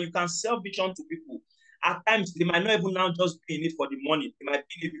sell. When you can sell vision to people, at times they might not even now just be in it for the money. They might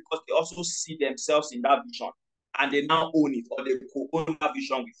be in it because they also see themselves in that vision and they now own it, or they co-own that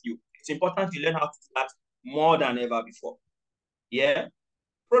vision with you. It's important you learn how to do that more than ever before. Yeah.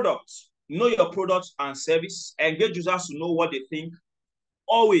 Products. Know your products and service. Engage users to know what they think.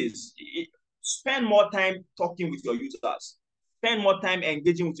 Always spend more time talking with your users. Spend more time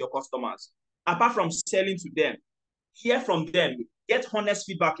engaging with your customers. Apart from selling to them, hear from them. Get honest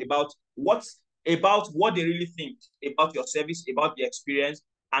feedback about what they really think about your service, about the experience,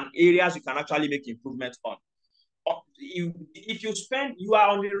 and areas you can actually make improvements on. You are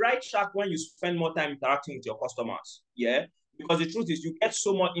on the right track when you spend more time interacting with your customers. Yeah, because the truth is, you get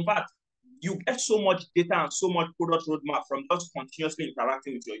so much. In fact, you get so much data and so much product roadmap from just continuously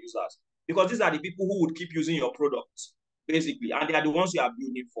interacting with your users. Because these are the people who would keep using your products, basically, and they are the ones you are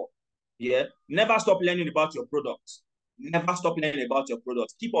building for. Yeah, never stop learning about your products. Never stop learning about your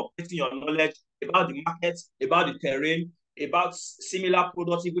products. Keep updating your knowledge about the market, about the terrain, about similar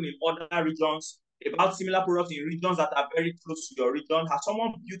products even in other regions, about similar products in regions that are very close to your region. Has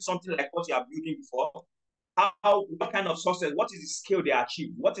someone built something like what you are building before? What kind of success? What is the scale they achieve?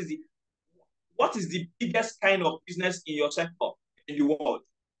 What is the biggest kind of business in your sector, in the world?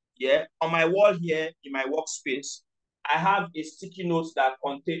 Yeah, on my wall here in my workspace, I have a sticky note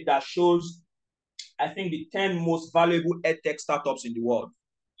that shows, I think, the 10 most valuable edtech startups in the world.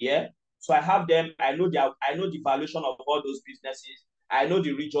 Yeah, so I have them. I know the valuation of all those businesses. I know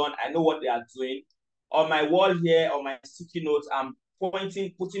the region. I know what they are doing. On my wall here, on my sticky notes, I'm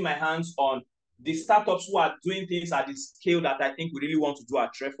putting my hands on the startups who are doing things at the scale that I think we really want to do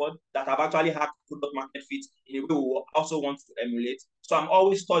at Treford, that have actually had product market fit in a way we also want to emulate. So I'm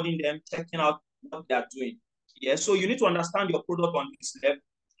always studying them, checking out what they are doing. Yeah, so you need to understand your product on this level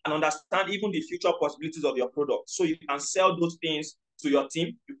and understand even the future possibilities of your product. So you can sell those things to your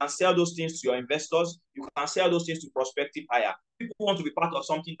team, you can sell those things to your investors, you can sell those things to prospective buyer. People want to be part of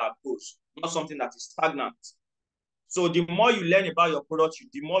something that grows, not something that is stagnant. So the more you learn about your product,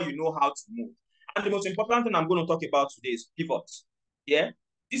 the more you know how to move. And the most important thing I'm going to talk about today is pivot. Yeah,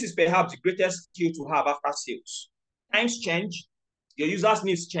 this is perhaps the greatest skill to have after sales. Times change, your users'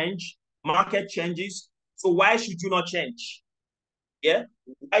 needs change, market changes. So why should you not change? Yeah,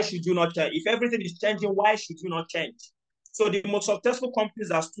 why should you not change? If everything is changing, why should you not change? So the most successful companies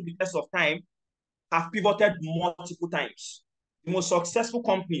that stood the test of time have pivoted multiple times. The most successful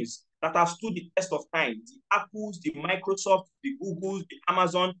companies that have stood the test of time. The Apples, the Microsoft, the Googles, the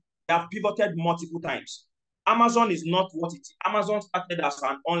Amazon, they have pivoted multiple times. Amazon is not what it is. Amazon started as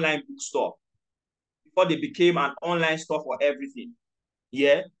an online bookstore before they became an online store for everything.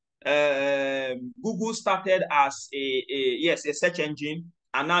 Yeah. Google started as a search engine,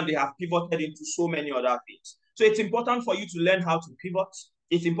 and now they have pivoted into so many other things. So it's important for you to learn how to pivot.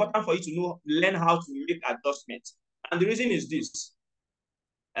 It's important for you to learn how to make adjustments. And the reason is this.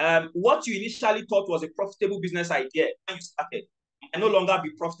 What you initially thought was a profitable business idea when you started might no longer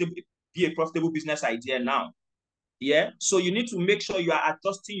be a profitable business idea now. Yeah. So you need to make sure you are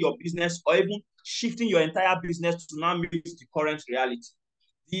adjusting your business or even shifting your entire business to now meet the current reality.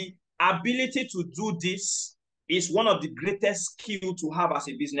 The ability to do this is one of the greatest skills to have as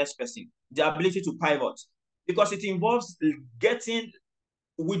a business person, the ability to pivot, because it involves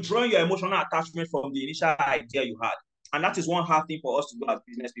withdrawing your emotional attachment from the initial idea you had. And that is one hard thing for us to do as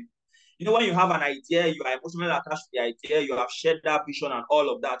business people. You know, when you have an idea, you are emotionally attached to the idea, you have shared that vision and all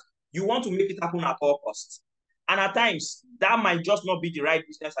of that, you want to make it happen at all costs. And at times, that might just not be the right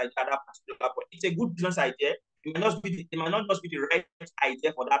business idea at that particular point. It's a good business idea. It might not just be the right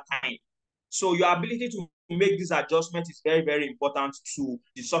idea for that time. So your ability to make this adjustment is very, very important to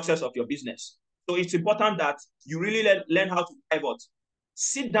the success of your business. So it's important that you really learn how to pivot.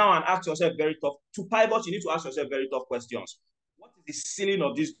 Sit down and ask yourself to pivot, you need to ask yourself very tough questions. What is the ceiling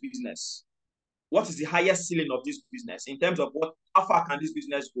of this business? What is the highest ceiling of this business in terms of how far can this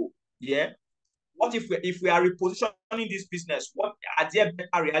business go? Yeah. What if we are repositioning this business? What are there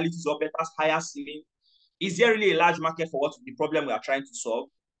better realities or better higher ceiling? Is there really a large market for the problem we are trying to solve?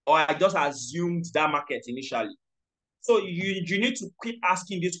 Or I just assumed that market initially? So you need to keep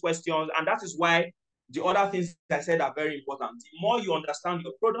asking these questions, and that is why the other things I said are very important. The more you understand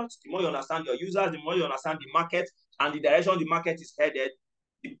your products, the more you understand your users, the more you understand the market and the direction the market is headed,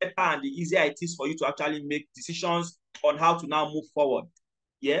 the better and the easier it is for you to actually make decisions on how to now move forward.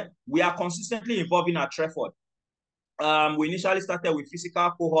 Yeah, we are consistently evolving at Treford. We initially started with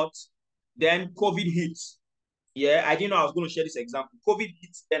physical cohorts, then COVID hit. Yeah, I didn't know I was going to share this example. COVID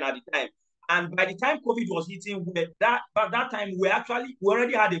hit then at the time. And by the time COVID was hitting, by that time, we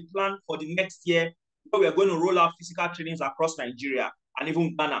already had a plan for the next year where we are going to roll out physical trainings across Nigeria and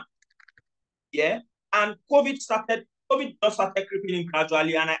even Ghana. Yeah. And COVID just started creeping in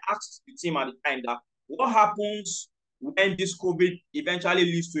gradually. And I asked the team at the time that what happens when this COVID eventually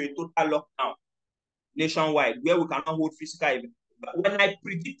leads to a total lockdown nationwide where we cannot hold physical events? But when I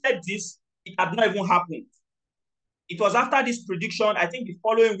predicted this, it had not even happened. It was after this prediction, I think the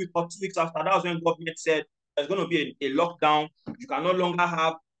following week or 2 weeks after, that was when government said there's going to be a lockdown. You can no longer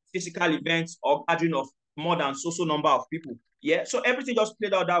have physical events or gathering of more than so number of people. Yeah, so everything just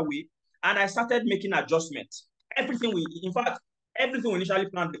played out that way. And I started making adjustments. Everything we initially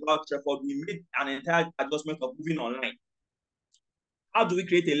planned about Treford, we made an entire adjustment of moving online. How do we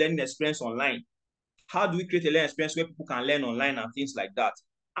create a learning experience online? How do we create a learning experience where people can learn online and things like that?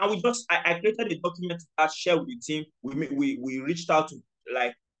 And I created a document that shared with the team. We reached out to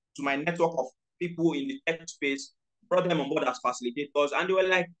my network of people in the tech space, brought them on board as facilitators, and they were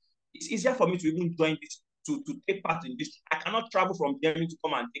like, it's easier for me to even join this, to take part in this. I cannot travel from Germany to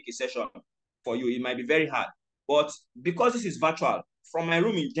come and take a session for you. It might be very hard. But because this is virtual, from my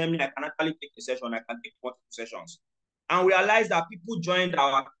room in Germany, I can actually take a session. I can take multiple sessions. And we realized that people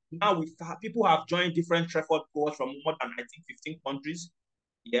people have joined different Treford cohorts from more than, I think, 15 countries.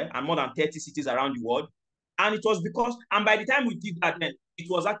 Yeah, and more than 30 cities around the world. And it was because, and by the time we did that, then it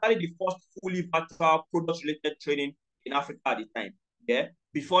was actually the first fully virtual product-related training in Africa at the time. Yeah,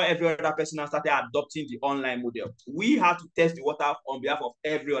 before every other person has started adopting the online model. We had to test the water on behalf of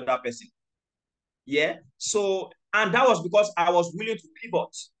every other person. Yeah, so, and that was because I was willing to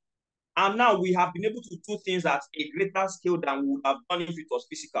pivot. And now we have been able to do things at a greater scale than we would have done if it was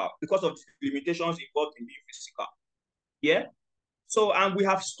physical because of the limitations involved in being physical. Yeah. So, and we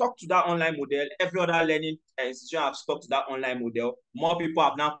have stuck to that online model. Every other learning institution have stuck to that online model. More people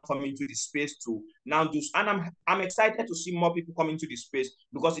have now come into the space to now do, and I'm excited to see more people come into the space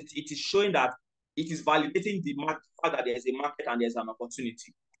because it is showing that it is validating the fact that there's a market and there's an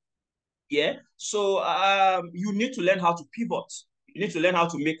opportunity. Yeah. So you need to learn how to pivot. You need to learn how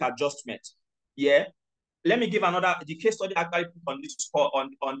to make adjustments. Yeah. Let me give the case study I actually put on this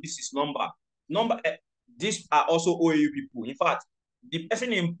on this is number. These are also OAU people. In fact, the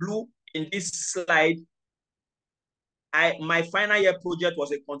person in blue in this slide, my final year project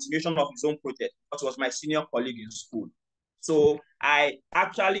was a continuation of his own project. That was my senior colleague in school. So I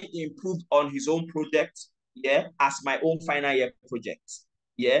actually improved on his own project, yeah, as my own final year project.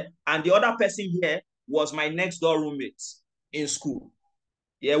 Yeah. And the other person here was my next door roommate in school.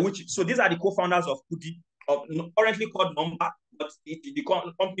 Yeah, so these are the co-founders of Kudi, currently called Number, but the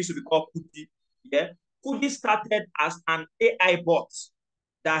company should be called Kudi. Yeah, Kudi started as an AI bot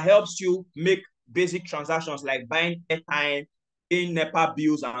that helps you make basic transactions like buying airtime, paying NEPA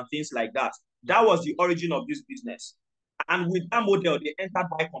bills, and things like that. That was the origin of this business. And with that model, they entered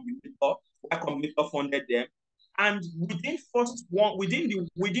Y Combinator. Y Combinator funded them. And within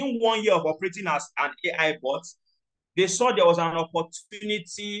 1 year of operating as an AI bot, they saw there was an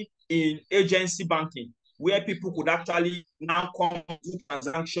opportunity in agency banking where people could actually now come do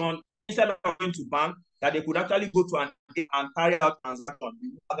transaction instead of going to bank, that they could actually go to and carry out transaction.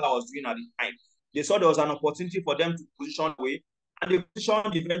 What I was doing at the time. They saw there was an opportunity for them to position away, and they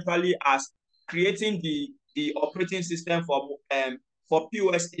positioned eventually as creating the operating system for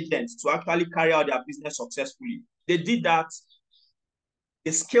POS agents to actually carry out their business successfully. They did that.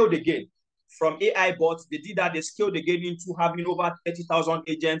 They scaled again. From AI bots, they did that. They scaled again into having over 30,000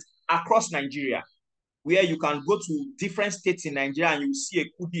 agents across Nigeria, where you can go to different states in Nigeria and you see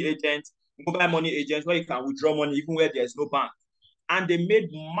a Kudi agent, mobile money agent, where you can withdraw money even where there's no bank. And they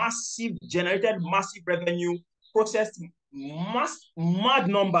generated massive revenue, processed mad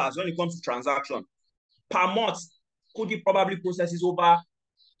numbers when it comes to transaction. Per month, Kudi probably processes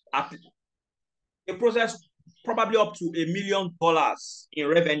they process probably up to $1 million in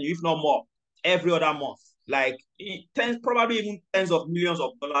revenue, if not more, every other month. Like probably even tens of millions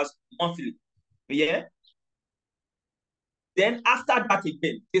of dollars monthly. Yeah. Then after that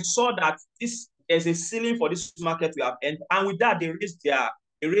again, they saw that there's a ceiling for this market we have entered, and with that they raised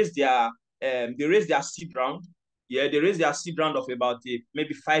their seed round. Yeah, they raised their seed round of about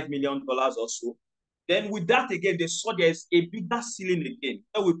maybe $5 million or so. Then with that again, they saw there's a bigger ceiling again,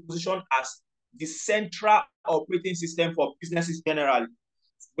 that we position as the central operating system for businesses generally,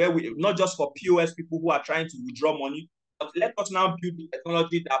 where we not just for POS people who are trying to withdraw money, but let us now build the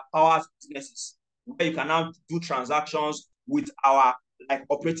technology that powers businesses, where you can now do transactions with our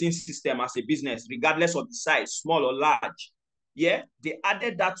operating system as a business, regardless of the size, small or large. Yeah, they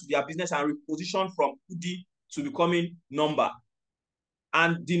added that to their business and repositioned from Kudi to becoming Number.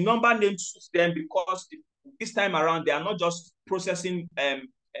 And the Number name suits them because this time around, they are not just processing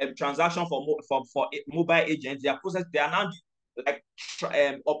transaction for mobile agents. They are now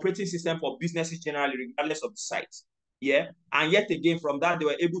operating system for businesses generally, regardless of the size. Yeah, and yet again, from that, they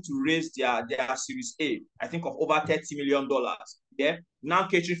were able to raise their Series A, I think of over $30 million. Yeah, now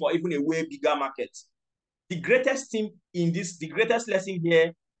catering for even a way bigger market. The greatest lesson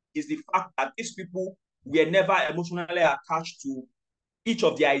here is the fact that these people were never emotionally attached to each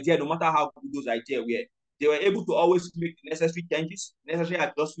of the ideas, no matter how good those ideas were. They were able to always make necessary changes, necessary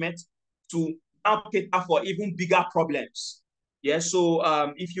adjustments to now cater for even bigger problems. Yeah, so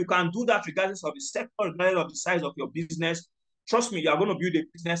if you can do that regardless of the sector, regardless of the size of your business, trust me, you are going to build a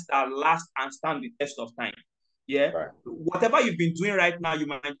business that lasts and stand the test of time. Yeah, right. Whatever you've been doing right now, you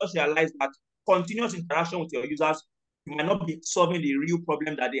might just realize that continuous interaction with your users, you might not be solving the real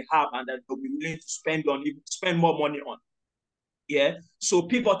problem that they have and that they'll be willing to spend more money on. Yeah, so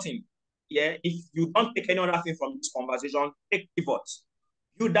pivoting. Yeah, if you don't take any other thing from this conversation, take pivot.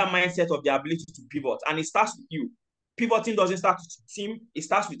 Build that mindset of the ability to pivot, and it starts with you. Pivoting doesn't start with the team, it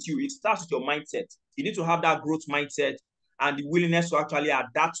starts with you. It starts with your mindset. You need to have that growth mindset and the willingness to actually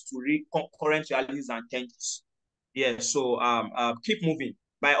adapt to current realities and changes. Yeah, so keep moving.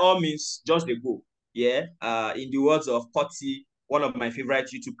 By all means, just the go. Yeah, in the words of Kotti, one of my favorite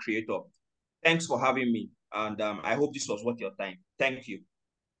YouTube creators. Thanks for having me. And I hope this was worth your time. Thank you.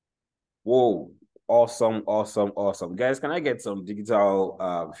 Whoa, awesome. Guys, can I get some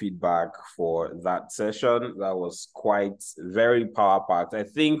digital feedback for that session? That was very power-packed. I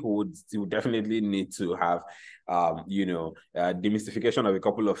think we would definitely need to have, demystification of a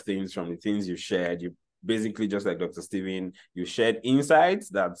couple of things from the things you shared. You basically, just like Dr. Stephen, you shared insights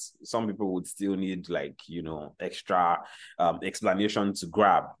that some people would still need, extra explanation to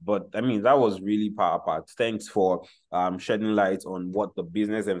grab. But I mean, that was really power-packed. Thanks for shedding light on what the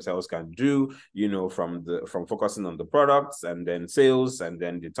business themselves can do, from focusing on the products and then sales and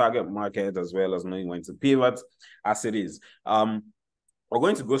then the target market, as well as knowing when to pivot as it is. We're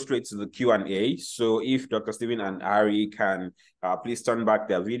going to go straight to the Q&A. So if Dr. Stephen and Harry can please turn back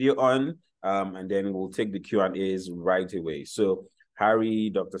their video on, and then we'll take the Q&As right away. So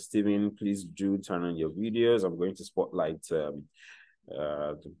Harry, Dr. Stephen, please do turn on your videos. I'm going to spotlight the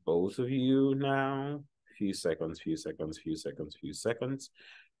both of you now. Few seconds.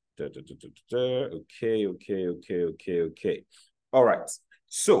 Okay. All right.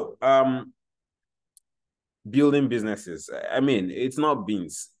 So building businesses. I mean, it's not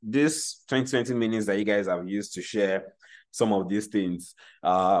beans. This 20 minutes that you guys have used to share some of these things.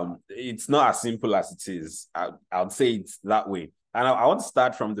 It's not as simple as it is. I would say it's that way. And I want to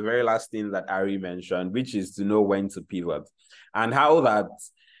start from the very last thing that Harry mentioned, which is to know when to pivot, and how that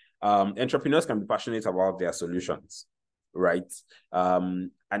entrepreneurs can be passionate about their solutions, right?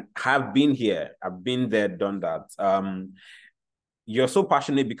 And have been here, I've been there, done that. You're so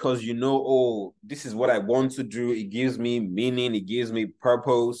passionate because you know, oh, this is what I want to do. It gives me meaning, it gives me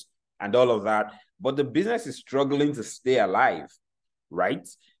purpose and all of that. But the business is struggling to stay alive, right?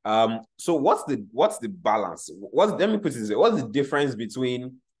 So what's the balance? Let me put it this way. What's the difference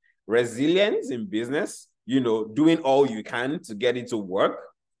between resilience in business, doing all you can to get it to work,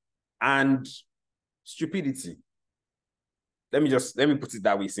 and stupidity? Let me put it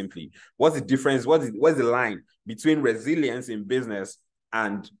that way simply. What's the difference? What's the line between resilience in business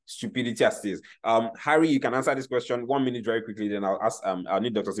and stupidity as it is? Harry, you can answer this question 1 minute very quickly, then I'll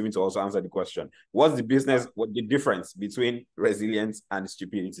need Dr. Stephen to also answer the question. What's the difference between resilience and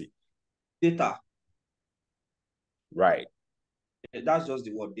stupidity? Data. Right. That's just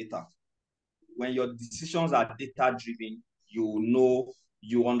the word, data. When your decisions are data driven,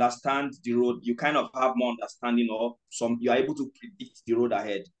 you understand the road, you kind of have more understanding of you're able to predict the road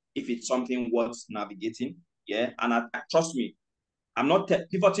ahead if it's something worth navigating. Yeah. And trust me,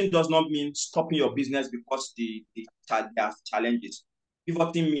 pivoting does not mean stopping your business because there's challenges.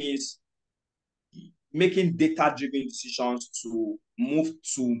 Pivoting means making data-driven decisions to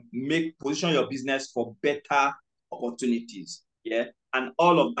position your business for better opportunities. Yeah. And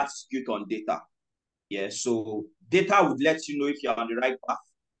all of that's built on data. Yeah. So data would let you know if you're on the right path,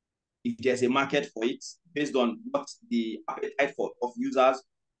 if there's a market for it, based on what the appetite of users,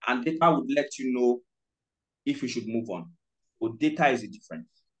 and data would let you know if we should move on. So data is the difference.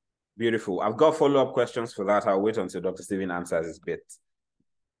 Beautiful. I've got follow-up questions for that. I'll wait until Dr. Stephen answers his bit.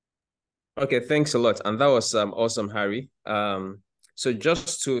 Okay, thanks a lot. And that was awesome, Harry. So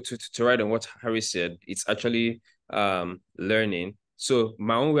just to write on what Harry said, it's actually learning. So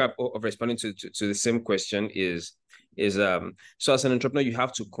my own way of responding to the same question is so as an entrepreneur, you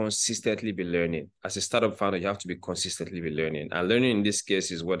have to consistently be learning. As a startup founder, you have to be consistently be learning. And learning in this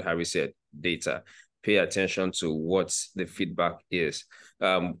case is what Harry said, data. Pay attention to what the feedback is.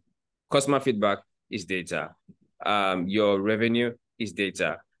 Customer feedback is data. Your revenue is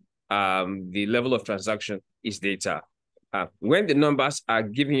data. The level of transaction is data. When the numbers are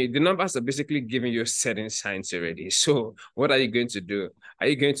giving you, the numbers are basically giving you certain signs already. So what are you going to do? Are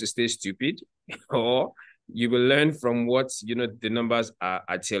you going to stay stupid, or you will learn from what the numbers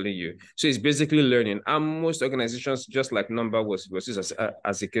are telling you? So it's basically learning. And most organizations, just like Number was used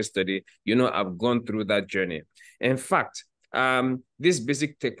as a case study, I've gone through that journey. In fact, this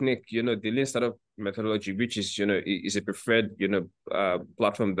basic technique, the lean startup methodology, which is is a preferred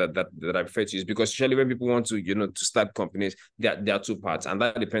platform that I prefer to use, because usually when people want to to start companies, there are two parts, and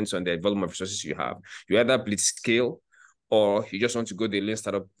that depends on the volume of resources you have. You either blitz scale, or you just want to go the lean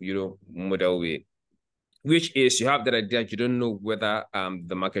startup model way, which is you have that idea, you don't know whether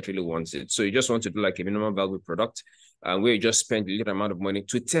the market really wants it, so you just want to do like a minimum value product, where you just spend a little amount of money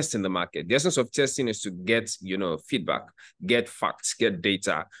to test in the market. The essence of testing is to get feedback, get facts, get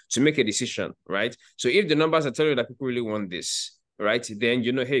data to make a decision, right? So if the numbers are telling you that people really want this, right, then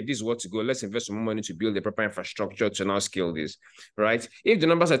hey, this is what to go. Let's invest some more money to build the proper infrastructure to now scale this, right? If the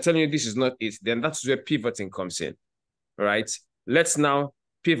numbers are telling you this is not it, then that's where pivoting comes in, right? Let's now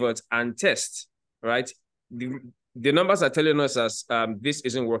pivot and test, right? The numbers are telling us as this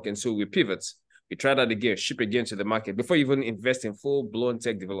isn't working, so we pivot. You try that again, ship again to the market before you even invest in full-blown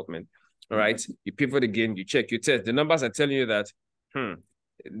tech development. All right, you pivot again, you check, you test. The numbers are telling you that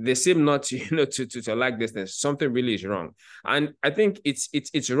they seem not to like this thing. Something really is wrong. And I think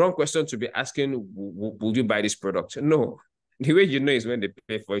it's a wrong question to be asking, will you buy this product? No. The way is when they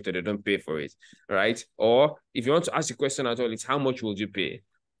pay for it or they don't pay for it, right? Or if you want to ask a question at all, it's how much will you pay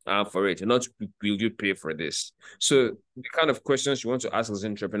for it, not will you pay for this? So the kind of questions you want to ask as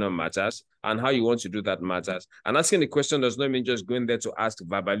an entrepreneur matters, and how you want to do that matters. And asking the question does not mean just going there to ask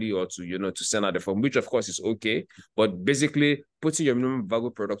verbally or to send out the form, which of course is okay, but basically putting your minimum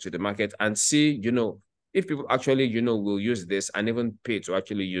value product to the market and see if people actually will use this and even pay to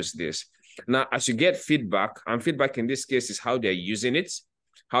actually use this. Now, as you get feedback, and feedback in this case is how they're using it,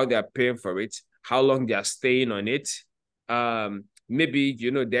 how they're paying for it, how long they're staying on it. Maybe,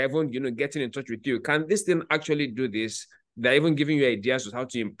 they're even, getting in touch with you. Can this thing actually do this? They're even giving you ideas on how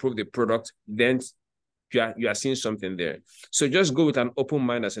to improve the product. Then you are seeing something there. So just go with an open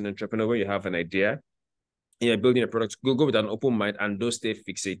mind as an entrepreneur when you have an idea. You're building a product, go with an open mind and don't stay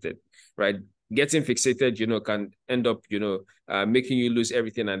fixated, right? getting fixated, can end up, making you lose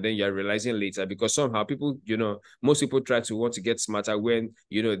everything, and then you're realizing later, because somehow people, most people try to want to get smarter when,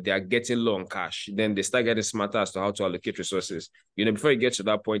 they are getting low on cash. Then they start getting smarter as to how to allocate resources. Before you get to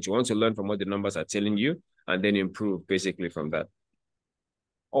that point, you want to learn from what the numbers are telling you and then improve basically from that.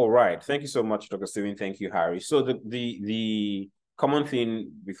 All right. Thank you so much, Dr. Stephen. Thank you, Harry. So the common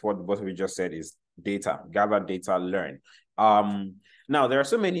thing with what both of you just said is data, gather data, learn. Now there are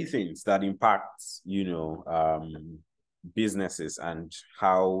so many things that impact, businesses and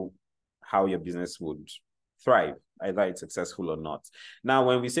how your business would thrive, either it's successful or not. Now,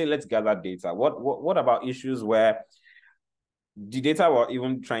 when we say let's gather data, what about issues where the data we're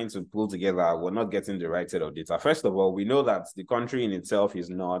even trying to pull together, we're not getting the right set of data? First of all, we know that the country in itself is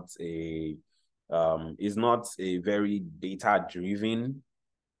not a very data-driven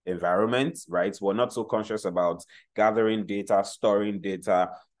environment, right? We're not so conscious about gathering data, storing data,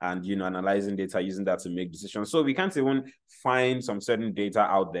 and analyzing data, using that to make decisions. So we can't even find some certain data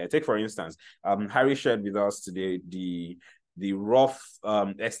out there. Take, for instance, Harry shared with us today the rough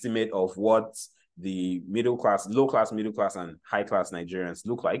estimate of what the middle class, low class, middle class, and high class Nigerians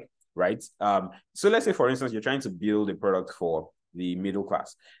look like, right? So let's say, for instance, you're trying to build a product for the middle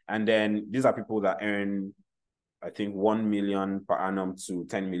class, and then these are people that earn, I think, 1 million per annum to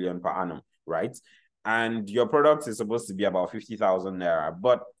 10 million per annum, right? And your product is supposed to be about 50,000 naira,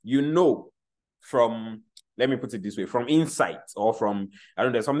 but from, let me put it this way, from insight, or from, I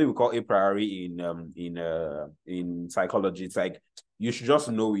don't know, there's something we call a priori in psychology. It's like, you should just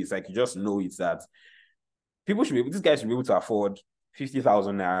know it. It's like, you just know it's that these guys should be able to afford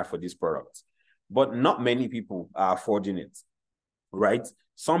 50,000 naira for this product, but not many people are affording it, right?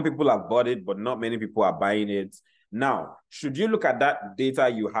 Some people have bought it, but not many people are buying it. Now, should you look at that data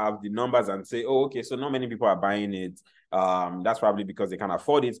you have, the numbers, and say, oh, okay, so not many people are buying it. That's probably because they can't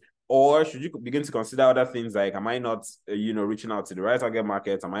afford it. Or should you begin to consider other things like, am I not, reaching out to the right target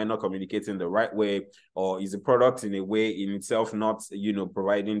market? Am I not communicating the right way? Or is the product in a way in itself not,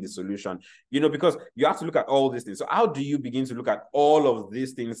 providing the solution? Because you have to look at all these things. So how do you begin to look at all of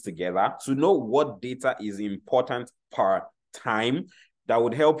these things together to know what data is important per time that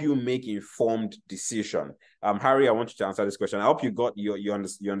would help you make informed decision? Harry, I want you to answer this question. I hope you got you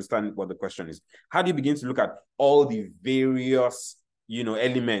understand what the question is. How do you begin to look at all the various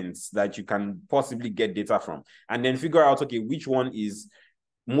elements that you can possibly get data from, and then figure out, okay, which one is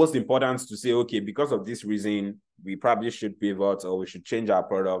most important to say, okay, because of this reason, we probably should pivot, or we should change our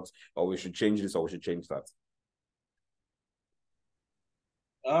product, or we should change this, or we should change that?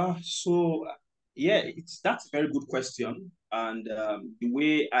 Yeah, that's a very good question. And the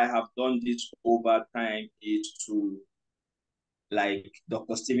way I have done this over time is to, like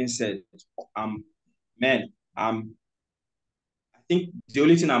Dr. Stephen said, I think the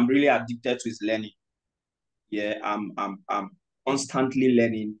only thing I'm really addicted to is learning. Yeah, I'm constantly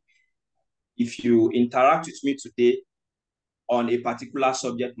learning. If you interact with me today on a particular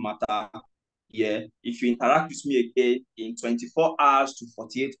subject matter, yeah, if you interact with me again in 24 hours to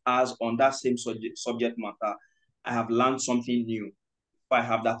 48 hours on that same subject matter, I have learned something new if I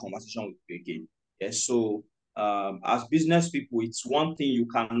have that conversation with you again. Yeah, so as business people, it's one thing you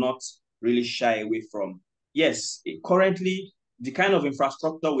cannot really shy away from. Yes, currently, the kind of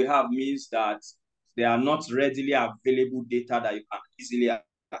infrastructure we have means that there are not readily available data that you can easily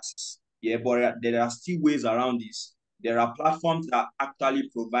access. Yeah, but there are still ways around this. There are platforms that actually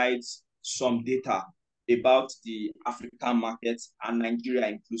provides some data about the African markets and Nigeria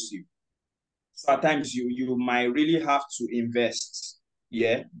inclusive. So at times you might really have to invest.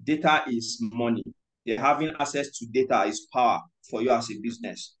 Yeah, data is money. Yeah, having access to data is power for you as a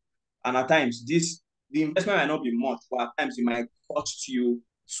business. And at times the investment might not be much, but at times it might cost you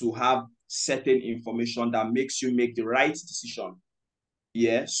to have certain information that makes you make the right decision.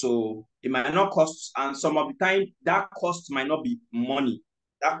 Yeah, so it might not cost, and some of the time that cost might not be money,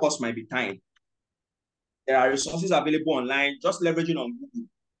 that cost might be time. There are resources available online, just leveraging on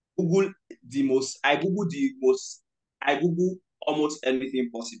Google. I Google almost anything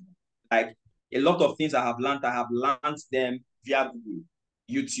possible. Like a lot of things I have learned them via Google,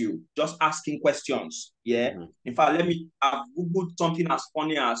 YouTube, just asking questions. Yeah. Mm-hmm. In fact, I've Googled something as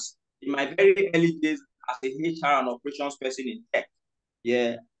funny as in my very early days as a HR and operations person in tech.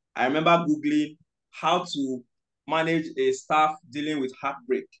 Yeah, I remember Googling how to manage a staff dealing with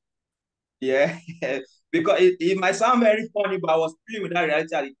heartbreak. Yeah, because it might sound very funny, but I was dealing with that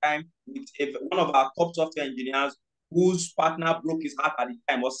reality at the time with one of our top software engineers whose partner broke his heart at the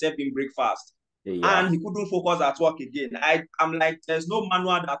time, was serving breakfast. Yeah. And he couldn't focus at work again. I'm like, there's no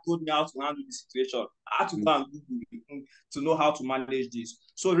manual that told me how to handle the situation. I had to go and Google to know how to manage this.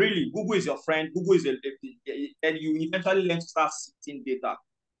 So really, Google is your friend. Google is and you eventually learn to start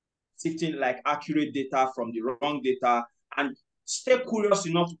sifting like accurate data from the wrong data, and stay curious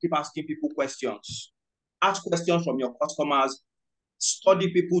enough to keep asking people questions. Ask questions from your customers,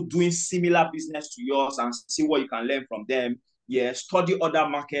 study people doing similar business to yours and see what you can learn from them. Yeah, study other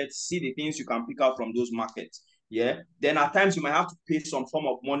markets, see the things you can pick out from those markets. Yeah, then at times you might have to pay some form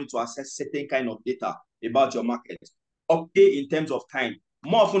of money to access certain kind of data about your market, or pay in terms of time.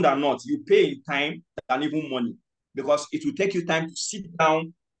 More often than not, you pay in time than even money, because it will take you time to sit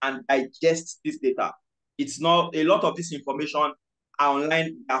down and digest this data. It's not, a lot of this information are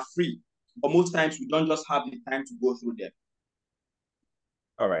online, are free, but most times we don't just have the time to go through them.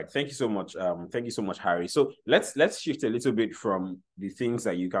 All right. Thank you so much. Thank you so much, Harry. So let's shift a little bit from the things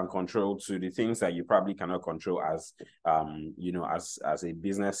that you can control to the things that you probably cannot control as as a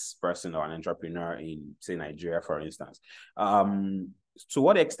business person or an entrepreneur in, say, Nigeria, for instance. To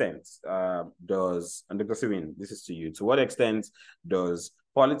what extent does, and Dr. Stephen, this is to you, to what extent does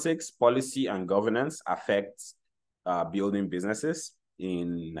politics, policy, and governance affect building businesses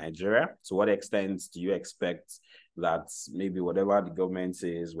in Nigeria? To what extent do you expect that maybe whatever the government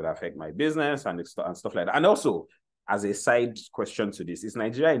says will affect my business and stuff like that? And also, as a side question to this, is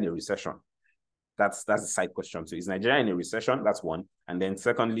Nigeria in a recession? That's a side question too. Is Nigeria in a recession? That's one. And then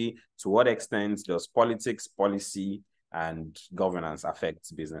secondly, to what extent does politics, policy, and governance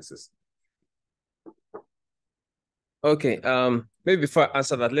affect businesses? Okay. Maybe before I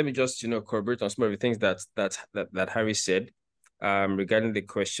answer that, let me just corroborate on some of the things that Harry said regarding the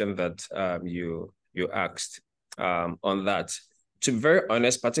question that you asked on that. To be very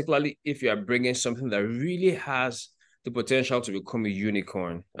honest, particularly if you are bringing something that really has the potential to become a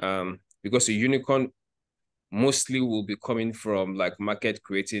unicorn, because a unicorn mostly will be coming from like market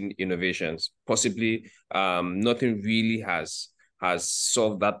creating innovations. Possibly nothing really has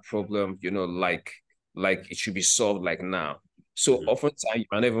solved that problem, like it should be solved like now. So oftentimes you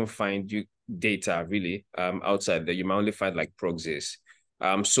might not even find data really outside there. You might only find like proxies.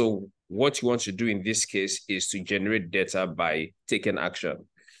 So what you want to do in this case is to generate data by taking action.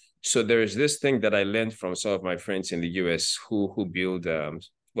 So there is this thing that I learned from some of my friends in the US who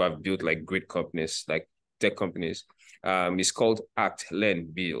have built like great companies, like tech companies. It's called Act, Learn,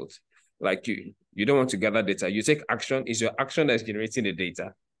 Build. Like you don't want to gather data. You take action. It's your action that's generating the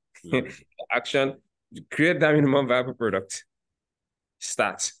data. Action, create that minimum viable product.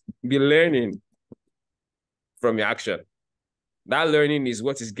 Start. Be learning from your action. That learning is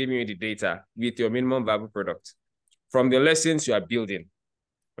what is giving you the data with your minimum viable product. From the lessons you are building,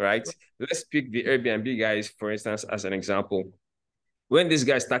 right? Let's pick the Airbnb guys, for instance, as an example. When this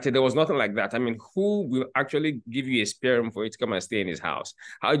guy started, there was nothing like that. I mean, who will actually give you a spare room for you to come and stay in his house?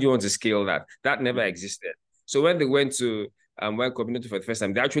 How do you want to scale that? That never existed. So when they went to Y Combinator for the first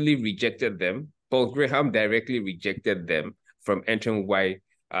time, they actually rejected them. Paul Graham directly rejected them from entering Y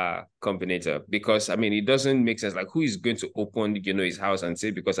Combinator, because I mean, it doesn't make sense. Like, who is going to open his house and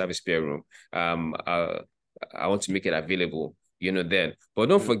say, because I have a spare room, I want to make it available, then. But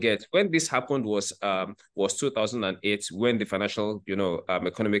don't forget, when this happened was 2008, when the financial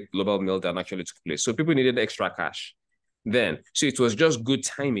economic global meltdown actually took place. So people needed extra cash then. So it was just good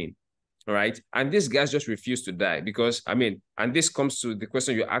timing. Right. And these guys just refused to die, because I mean, and this comes to the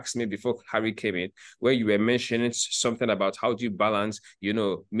question you asked me before Harry came in, where you were mentioning something about how do you balance,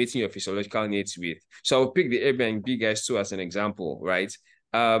 meeting your physiological needs with. So I'll pick the Airbnb guys too as an example, right?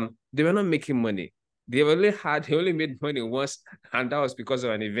 They were not making money. They only made money once, and that was because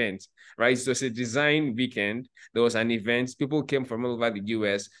of an event, right? So it was a design weekend. There was an event. People came from all over the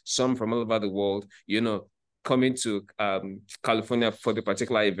US, some from all over the world, coming to California for the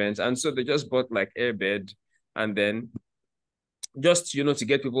particular event. And so they just bought like airbed, and then just, to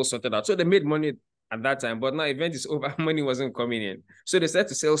get people sorted out. So they made money at that time, but now event is over, money wasn't coming in. So they started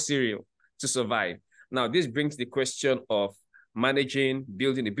to sell cereal to survive. Now, this brings the question of managing,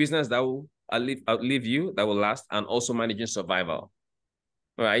 building a business that will outlive you, that will last, and also managing survival.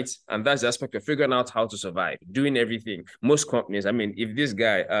 Right. And that's the aspect of figuring out how to survive, doing everything. Most companies, I mean, if this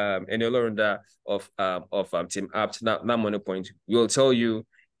guy, Enaholo of Team Apt, that money point, will tell you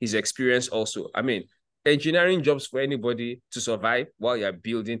his experience also. I mean, engineering jobs for anybody to survive while you're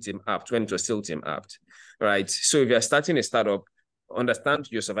building Team Apt, when it was still Team Apt. Right. So if you're starting a startup, understand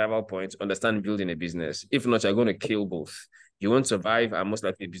your survival point, understand building a business. If not, you're going to kill both. You won't survive, and most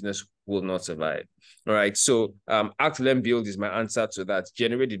likely business will not survive. All right. So Act, Learn, Build is my answer to that.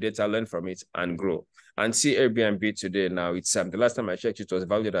 Generate the data, learn from it, and grow. And see Airbnb today now, it's the last time I checked, it was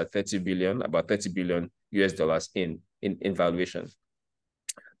valued at 30 billion, about 30 billion US dollars in valuation.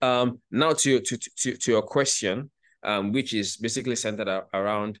 Now to your question, which is basically centered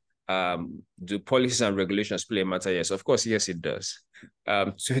around do policies and regulations play a matter? Yes, of course, yes, it does.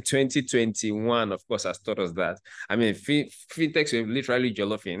 So 2021, of course, has taught us that. I mean, fintechs were literally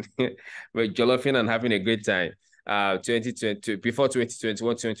jollofing, we're jollofing and having a great time. 2020 before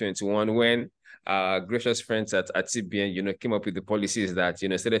 2021, 2021, when gracious friends at CBN, you know, came up with the policies that, you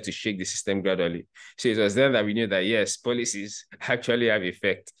know, started to shake the system gradually. So it was then that we knew that, yes, policies actually have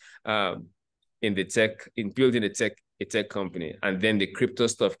effect in the tech, in building a tech company. And then the crypto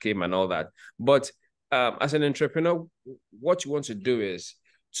stuff came and all that. But as an entrepreneur, what you want to do is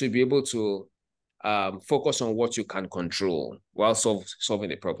to be able to focus on what you can control while solving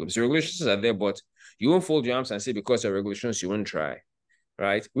the problems. The regulations are there, but you won't fold your arms and say because there are regulations, you won't try,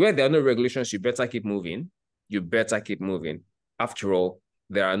 right? Where there are no regulations, you better keep moving. You better keep moving. After all,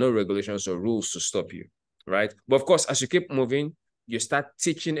 there are no regulations or rules to stop you, right? But of course, as you keep moving, you start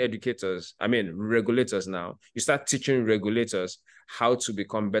teaching regulators now. You start teaching regulators how to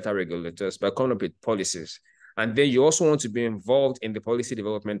become better regulators by coming up with policies. And then you also want to be involved in the policy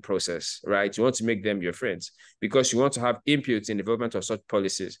development process, right? You want to make them your friends because you want to have input in the development of such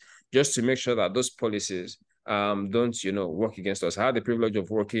policies, just to make sure that those policies don't, you know, work against us. I had the privilege of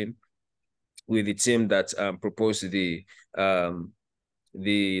working with the team that proposed the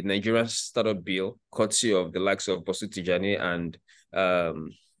Nigerian startup bill, courtesy of the likes of Bosu Tijani and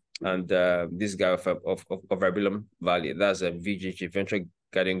this guy of Abilum Valley. That's a VGG, Venture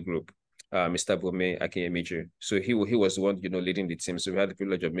Guardian Group. Mr. Bome Akinyemichu. So he was the one, you know, leading the team. So we had the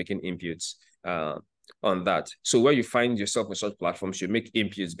privilege of making inputs on that. So where you find yourself on such platforms, you make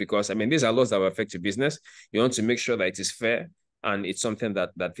inputs because, I mean, these are laws that will affect your business. You want to make sure that it is fair and it's something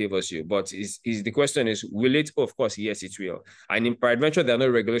that favors you. But the question is, will it? Of course, yes, it will. And in peradventure, there are no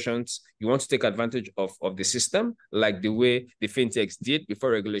regulations. You want to take advantage of the system like the way the fintechs did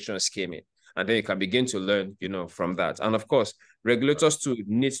before regulations came in. And then you can begin to learn, you know, from that. And of course, regulators too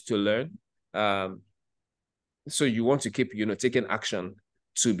need to learn. So you want to keep, you know, taking action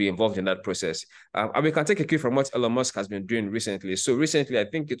to be involved in that process. And we can take a cue from what Elon Musk has been doing recently. So recently, I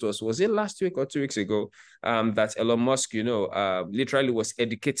think it was it last week or 2 weeks ago, that Elon Musk, you know, literally was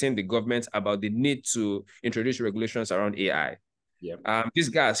educating the government about the need to introduce regulations around AI. Yeah. This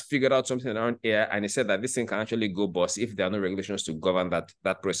guy has figured out something around AI, and he said that this thing can actually go bust if there are no regulations to govern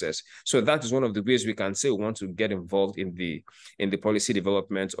that process. So that is one of the ways we can say we want to get involved in the policy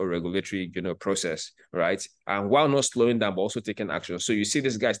development or regulatory, you know, process, right? And while not slowing down, but also taking action. So you see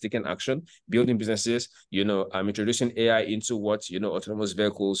this guy's taking action, building businesses, you know, introducing AI into what, you know, autonomous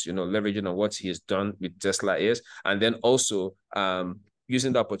vehicles, you know, leveraging on what he's done with Tesla is, and then also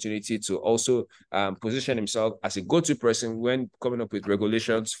using the opportunity to also position himself as a go-to person when coming up with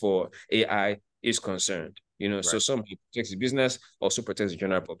regulations for AI is concerned. You know, right. So some protects the business, also protects the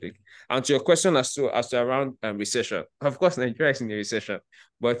general public. And to your question as to around recession, of course, Nigeria is in a recession,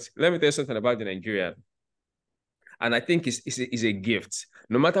 but let me tell you something about the Nigerian. And I think it's a gift.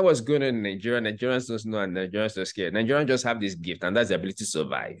 No matter what's going on in Nigeria, Nigerians don't know and Nigerians don't scare. Nigerians just have this gift, and that's the ability to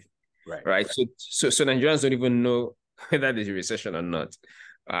survive. Right. So Nigerians don't even know whether there's a recession or not.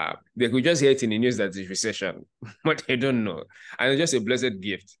 They could just hear it in the news that there's recession, but they don't know. And it's just a blessed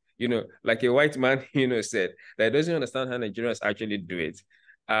gift. You know, like a white man, you know, said that he doesn't understand how Nigerians actually do it.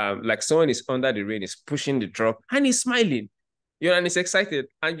 Like someone is under the rain, is pushing the truck, and he's smiling, you know, and he's excited.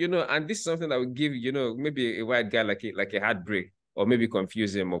 And, you know, and this is something that would give, you know, maybe a white guy like a heartbreak, or maybe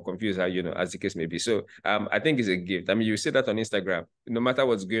confuse him or confuse her, you know, as the case may be. So I think it's a gift. I mean, you see that on Instagram. No matter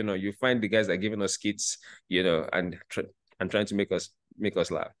what's going on, you find the guys that are giving us skits, you know, and trying to make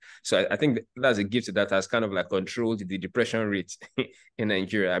us laugh. So I think that's a gift that has kind of like controlled the depression rate in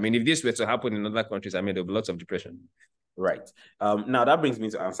Nigeria. I mean, if this were to happen in other countries, I mean, there'll be lots of depression. Right. Now that brings me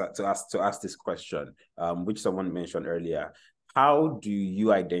to ask this question, which someone mentioned earlier. How do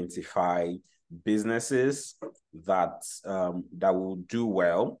you identify businesses that will do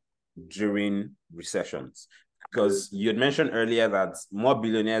well during recessions? Because you had mentioned earlier that more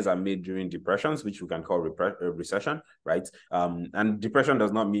billionaires are made during depressions, which we can call recession, right? And depression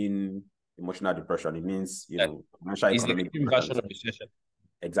does not mean emotional depression. It means, you know, financial economic version of recession.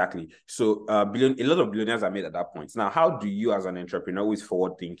 Exactly. So a lot of billionaires are made at that point. Now, how do you, as an entrepreneur who is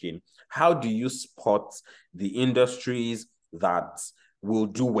forward thinking, how do you spot the industries that will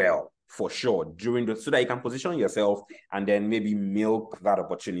do well for sure so that you can position yourself and then maybe milk that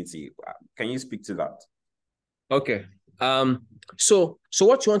opportunity? Can you speak to that? Okay. So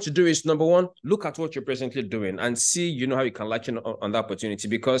what you want to do is, number one, look at what you're presently doing and see, you know, how you can latch in on that opportunity,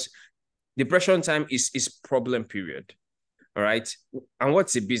 because Depression time is problem period. All right. And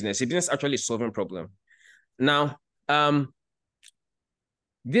what's a business? A business actually is solving problem. Now,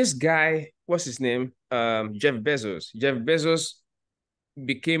 this guy, what's his name? Jeff Bezos. Jeff Bezos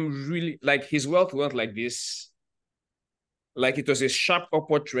became really, like, his wealth went like this. Like, it was a sharp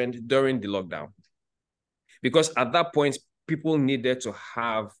upward trend during the lockdown. Because at that point, people needed to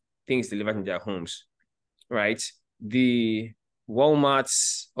have things delivered in their homes, right? The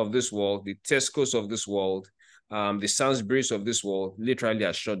Walmarts of this world, the Tesco's of this world, the Sainsbury's of this world literally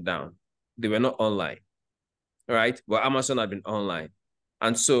are shut down. They were not online, right? But Amazon had been online.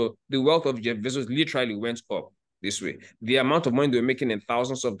 And so the wealth of Jeff Bezos literally went up this way. The amount of money they were making in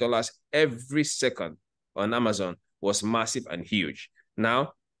thousands of dollars every second on Amazon was massive and huge.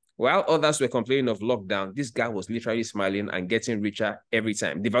 Now, while others were complaining of lockdown, this guy was literally smiling and getting richer every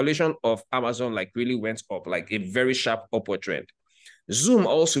time. The valuation of Amazon like really went up, like a very sharp upward trend. Zoom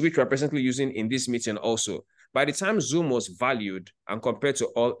also, which we're presently using in this meeting also, by the time Zoom was valued and compared to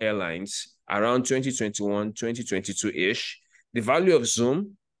all airlines around 2021, 2022-ish, the value of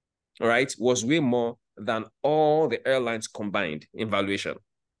Zoom, all right, was way more than all the airlines combined in valuation.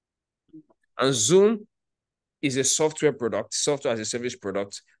 And Zoom is a software product, software as a service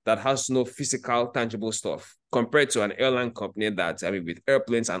product that has no physical, tangible stuff compared to an airline company that, I mean, with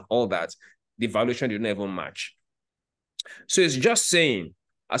airplanes and all that, the valuation did not even match. So it's just saying,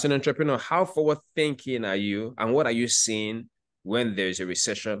 as an entrepreneur, how forward thinking are you and what are you seeing when there's a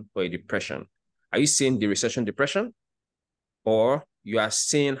recession or a depression? Are you seeing the recession, depression? Or you are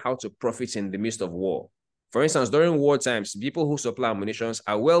seeing how to profit in the midst of war? For instance, during war times, people who supply ammunitions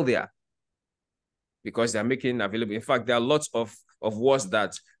are wealthier because they're making available. In fact, there are lots of wars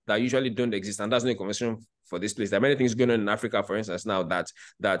that usually don't exist, and that's no conversation for this place. There are many things going on in Africa, for instance, now that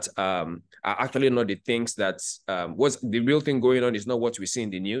are actually not the things that what's the real thing going on is not what we see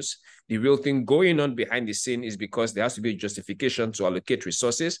in the news. The real thing going on behind the scene is because there has to be a justification to allocate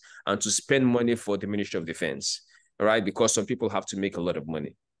resources and to spend money for the Ministry of Defense, right? Because some people have to make a lot of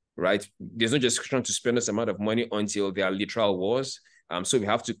money, right? There's no justification to spend this amount of money until there are literal wars. So we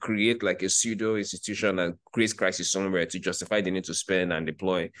have to create like a pseudo institution and create crisis somewhere to justify the need to spend and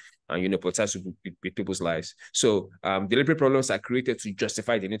deploy and, protect with people's lives. So delivery problems are created to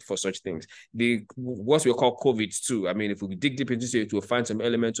justify the need for such things. What we call COVID too. I mean, if we dig deep into it, we'll find some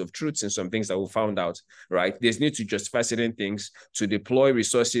elements of truths and some things that we found out, right? There's need to justify certain things to deploy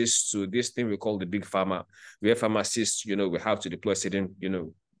resources to this thing we call the big pharma, where pharmacists, we have to deploy certain,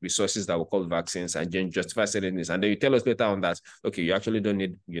 resources that we call vaccines and then justify certain things. And then you tell us later on that, okay, you actually don't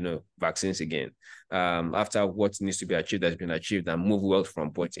need, vaccines again. After what needs to be achieved has been achieved and move well from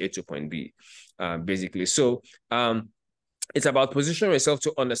point A to point B, basically. So it's about positioning yourself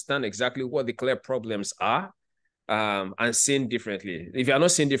to understand exactly what the clear problems are and seeing differently. If you're not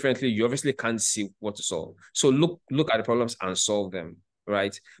seeing differently, you obviously can't see what to solve. So look at the problems and solve them,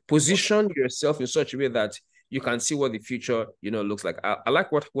 right? Position yourself in such a way that you can see what the future, looks like. I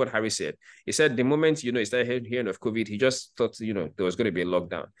like what Harry said. He said the moment, he started hearing of COVID, he just thought, there was going to be a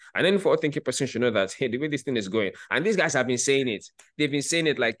lockdown. And then for a thinking person should know that, hey, the way this thing is going, and these guys have been saying it. They've been saying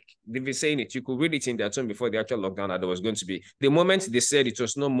it. You could read it in their tone before the actual lockdown that there was going to be. The moment they said it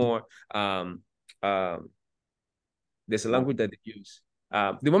was no more, there's a language that they use.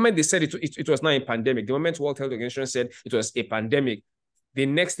 The moment they said it was not a pandemic, the moment World Health Organization said it was a pandemic, the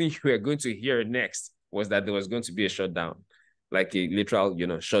next thing you are going to hear next was that there was going to be a shutdown, like a literal,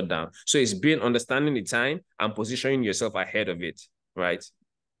 shutdown. So it's been understanding the time and positioning yourself ahead of it, right?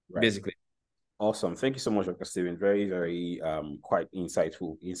 Basically. Awesome. Thank you so much, Dr. Stephen. Very, very quite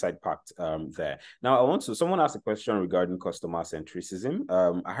insightful, insight-packed there. Now, someone asked a question regarding customer centricism.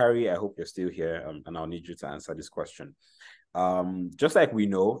 Harry, I hope you're still here, and I'll need you to answer this question. Just like we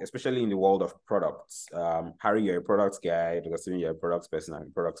know, especially in the world of products, Harry, you're a products guy, Dr. Stephen, you're a products person, I'm a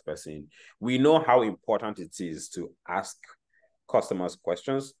products person. We know how important it is to ask customers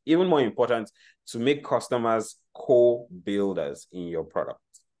questions, even more important, to make customers co-builders in your product,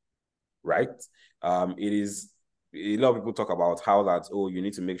 right? It is, a lot of people talk about how that, you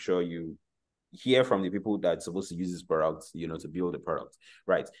need to make sure you hear from the people that's supposed to use this product, to build the product,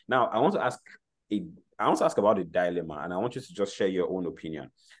 right? Now, I want to ask about a dilemma, and I want you to just share your own opinion.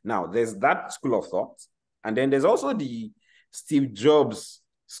 Now, there's that school of thought, and then there's also the Steve Jobs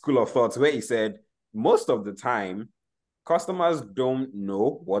school of thought, where he said, most of the time, customers don't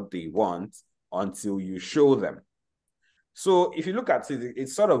know what they want until you show them. So if you look at it, it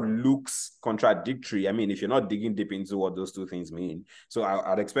sort of looks contradictory. I mean, if you're not digging deep into what those two things mean. So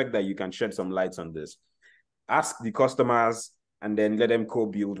I'd expect that you can shed some lights on this. Ask the customers, and then let them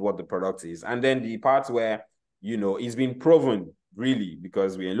co-build what the product is. And then the parts where, it's been proven really,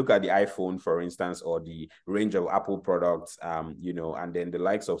 because when you look at the iPhone, for instance, or the range of Apple products, you know, and then the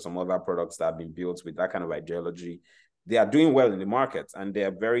likes of some other products that have been built with that kind of ideology, they are doing well in the market and they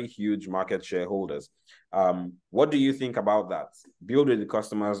are very huge market shareholders. What do you think about that? Build with the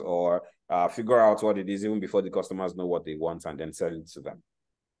customers or figure out what it is even before the customers know what they want and then sell it to them?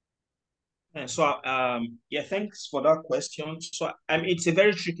 So, yeah, thanks for that question. So, it's a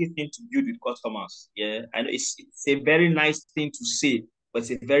very tricky thing to build with customers. Yeah, and it's a very nice thing to say, but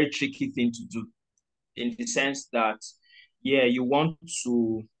it's a very tricky thing to do in the sense that, yeah, you want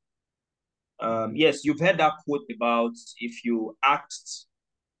to, yes, you've heard that quote about if you asked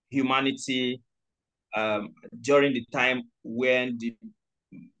humanity during the time when the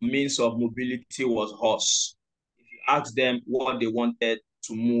means of mobility was horse. If you ask them what they wanted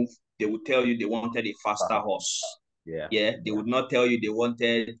to move, they would tell you they wanted a faster horse. Yeah, they would not tell you they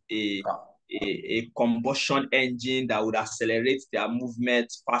wanted a combustion engine that would accelerate their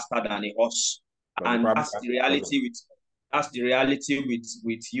movement faster than a horse. And that's the reality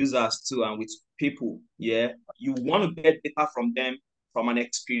with users too and with people. Yeah, you want to get data from them from an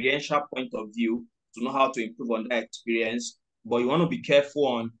experiential point of view to know how to improve on that experience, but you want to be careful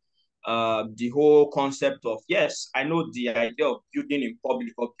on the whole concept of, yes, I know the idea of building in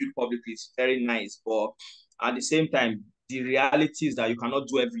public or build publicly is very nice, but at the same time, the reality is that you cannot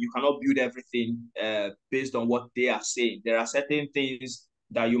build everything based on what they are saying. There are certain things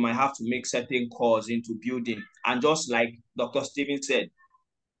that you might have to make certain calls into building. And just like Dr. Stephen said,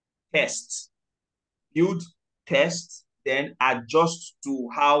 build, test, then adjust to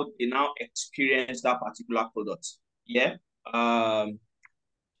how they now experience that particular product. Yeah.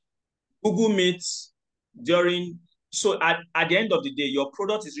 Google Meet so at the end of the day, your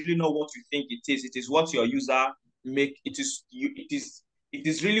product is really not what you think it is. It is what your user it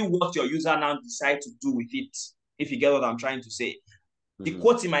is really what your user now decide to do with it, if you get what I'm trying to say. The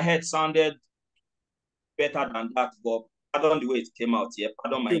quote in my head sounded better than that, but pardon the way it came out. Yeah,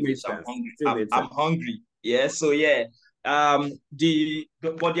 pardon my English. I'm hungry. I'm hungry. Yeah, so yeah. But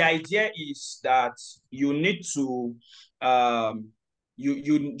the idea is that you need to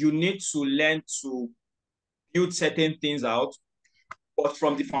you need to learn to build certain things out, but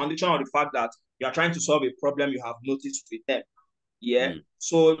from the foundation of the fact that you are trying to solve a problem you have noticed with them. Yeah.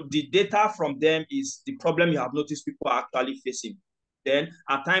 So the data from them is the problem you have noticed people are actually facing. Then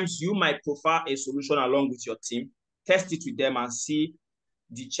at times you might prefer a solution along with your team, test it with them and see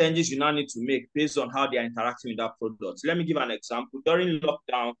the changes you now need to make based on how they are interacting with that product. Let me give an example. During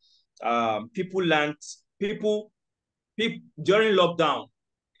lockdown, during lockdown,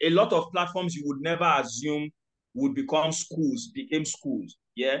 a lot of platforms you would never assume would become schools, became schools.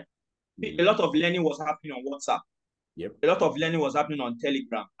 Yeah. A lot of learning was happening on WhatsApp. Yep. A lot of learning was happening on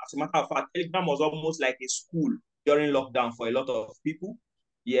Telegram. As a matter of fact, Telegram was almost like a school during lockdown for a lot of people.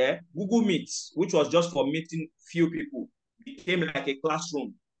 Yeah. Google Meet, which was just for meeting few people, became like a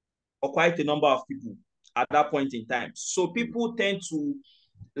classroom for quite a number of people at that point in time. So people tend to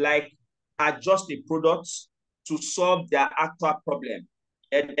like adjust a product to solve their actual problem.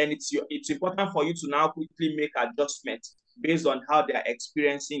 And it's important for you to now quickly make adjustments based on how they're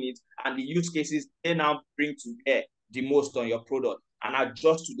experiencing it and the use cases they now bring to bear the most on your product, and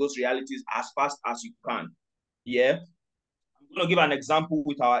adjust to those realities as fast as you can. Yeah. I'm going to give an example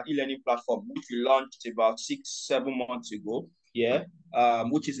with our e-learning platform, which we launched about 6-7 months ago. Yeah.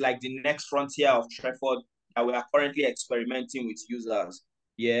 Which is like the next frontier of Treford that we are currently experimenting with users.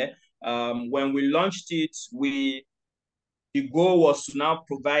 Yeah. When we launched it, the goal was to now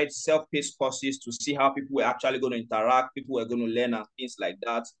provide self-paced courses to see how people were actually going to interact, people were going to learn and things like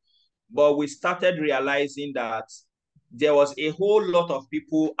that. But we started realizing that there was a whole lot of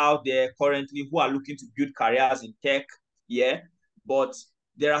people out there currently who are looking to build careers in tech. Yeah. But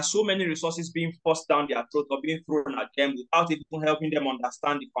there are so many resources being forced down their throat or being thrown at them without even helping them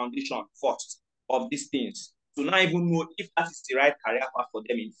understand the foundation first of these things, to not even know if that is the right career path for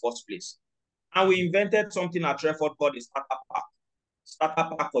them in the first place. And we invented something at Treford called a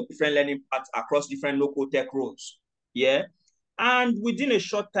startup pack for different learning paths across different local tech roles. Yeah. And within a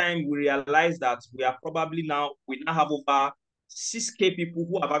short time, we realized that we now have over 6K people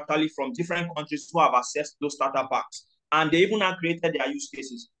who have actually from different countries who have accessed those startup packs. And they even have created their use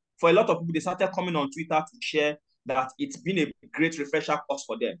cases. For a lot of people, they started coming on Twitter to share that it's been a great refresher course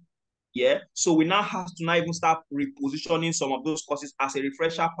for them. Yeah. So we now have to even start repositioning some of those courses as a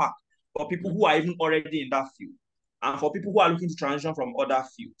refresher pack for people who are even already in that field and for people who are looking to transition from other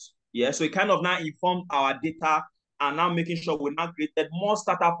fields. Yeah. So it kind of now informed our data and now making sure we now created more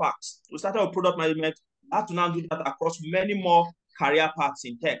starter packs. We started with product management. We have to now do that across many more career paths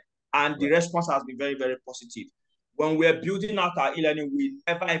in tech. And the response has been very, very positive. When we're building out our e-learning, we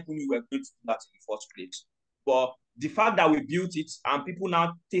never even knew we were going to do that in the first place. But the fact that we built it and people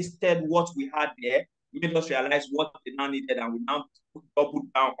now tasted what we had there made us realize what they now needed, and we now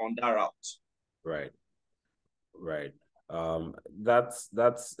doubled down on that route. Right. Right. That's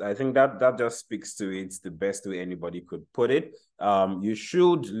I think that just speaks to it the best way anybody could put it. You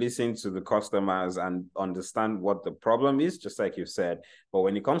should listen to the customers and understand what the problem is, just like you've said. But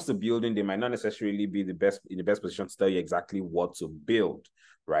when it comes to building, they might not necessarily be in the best position to tell you exactly what to build,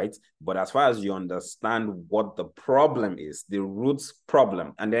 right? But as far as you understand what the problem is, the roots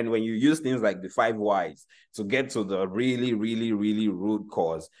problem, and then when you use things like the 5 whys to get to the really, really, really root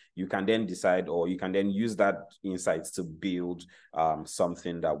cause, you can then decide, or you can then use that insights to build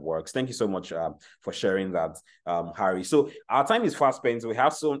something that works. Thank you so much for sharing that, Harry. So our time is fast spent. We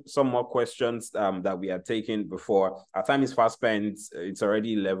have some more questions that we are taking before. Our time is fast spent. It's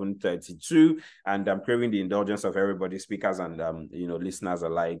already 11:32, and I'm craving the indulgence of everybody, speakers and listeners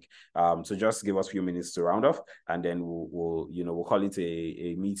alike. So just give us a few minutes to round off, and then we'll call it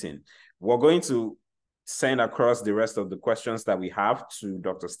a meeting. We're going to send across the rest of the questions that we have to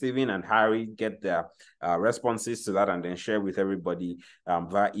Dr. Stephen and Harry, get their responses to that, and then share with everybody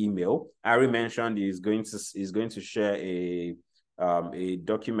via email. Harry mentioned he's going to share a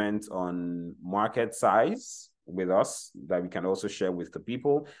document on market size with us that we can also share with the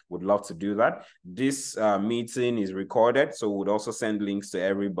people. Would love to do that. This meeting is recorded, so we'd also send links to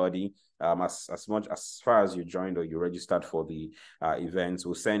everybody. As far as you joined or you registered for the events,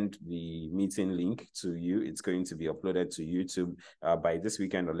 we'll send the meeting link to you. It's going to be uploaded to YouTube by this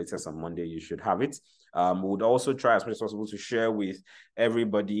weekend, or latest on Monday. You should have it. We would also try as much as possible to share with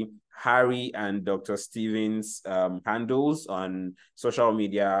everybody Harry and Dr. Stephen's handles on social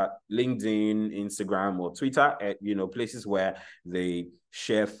media, LinkedIn, Instagram, or Twitter, places where they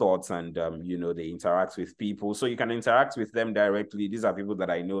share thoughts and, they interact with people. So you can interact with them directly. These are people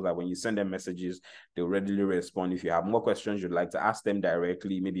that I know that when you send them messages, they'll readily respond. If you have more questions you'd like to ask them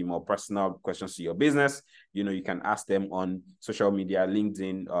directly, maybe more personal questions to your business, you can ask them on social media,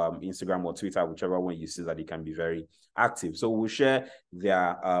 LinkedIn, Instagram, or Twitter, whichever one you see that they can be very active. So we'll share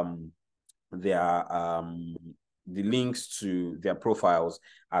the links to their profiles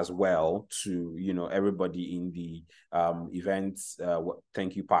as well to everybody in the events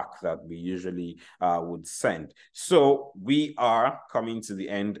thank you pack that we usually would send. So we are coming to the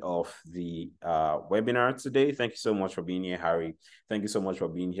end of the webinar today. Thank you so much for being here, Harry. Thank you so much for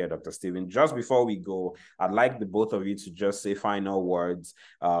being here, Dr. Stephen. Just before we go, I'd like the both of you to just say final words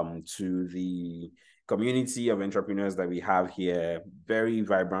to the community of entrepreneurs that we have here. Very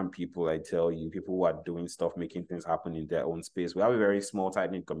vibrant people, I tell you, people who are doing stuff, making things happen in their own space. We have a very small,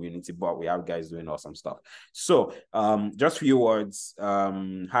 tight-knit community, but we have guys doing awesome stuff. So just a few words.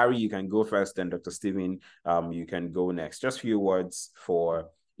 Harry, you can go first, then Dr. Stephen, you can go next. Just a few words for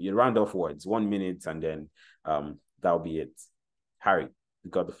your round-off words, 1 minute, and then that'll be it. Harry,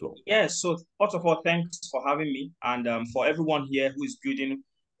 you got the floor. Yeah, so first of all, thanks for having me. And for everyone here who is building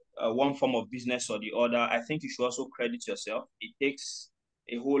one form of business or the other, I think you should also credit yourself. It takes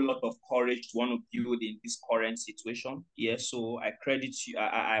a whole lot of courage to want to build in this current situation. Yeah, so I credit you.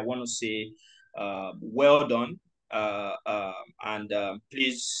 I want to say well done.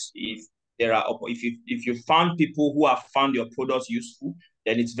 Please, if you found people who have found your products useful,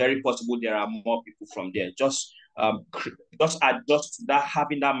 then it's very possible there are more people from there. Just adjust to that,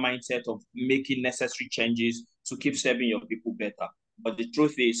 having that mindset of making necessary changes to keep serving your people better. But the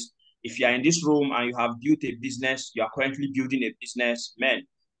truth is, if you are in this room and you have built a business, you are currently building a business, man,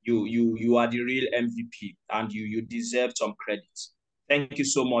 you are the real MVP, and you deserve some credit. Thank you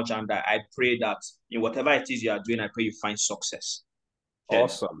so much, and I pray that in whatever it is you are doing, I pray you find success.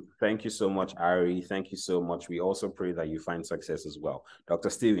 Awesome. Thank you so much, Ari. Thank you so much. We also pray that you find success as well. Dr.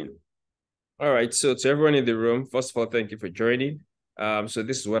 Stephen. All right. So to everyone in the room, first of all, thank you for joining. So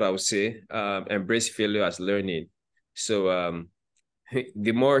this is what I would say. Embrace failure as learning. So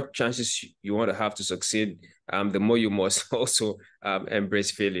the more chances you want to have to succeed, the more you must also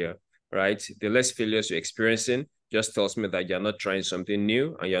embrace failure, right? The less failures you're experiencing just tells me that you're not trying something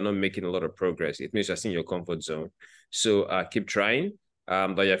new and you're not making a lot of progress. It means you're in your comfort zone. So keep trying.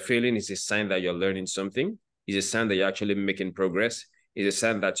 That you're failing is a sign that you're learning something. It's a sign that you're actually making progress. It's a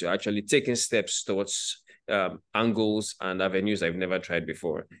sign that you're actually taking steps towards angles and avenues that you've never tried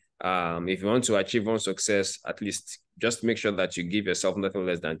before. If you want to achieve one success, at least just make sure that you give yourself nothing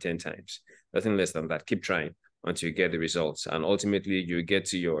less than 10 times, nothing less than that. Keep trying until you get the results. And ultimately, you get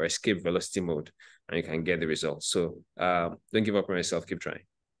to your escape velocity mode and you can get the results. So don't give up on yourself. Keep trying.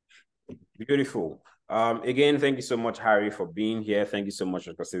 Beautiful. Again, thank you so much, Harry, for being here. Thank you so much,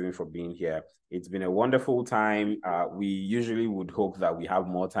 Dr. Stephen, for being here. It's been a wonderful time. We usually would hope that we have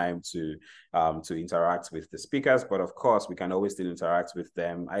more time to interact with the speakers, but of course, we can always still interact with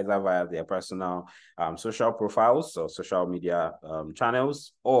them either via their personal social profiles or social media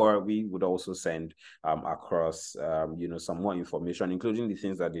channels, or we would also send across, some more information, including the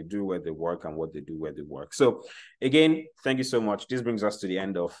things that they do where they work and what they do where they work. So again, thank you so much. This brings us to the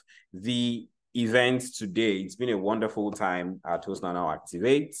end of the events today. It's been a wonderful time at HOSTNOWNOW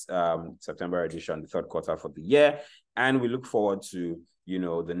ACTIVATE, September edition, the third quarter for the year. And we look forward to,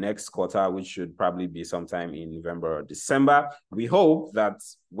 the next quarter, which should probably be sometime in November or December. We hope that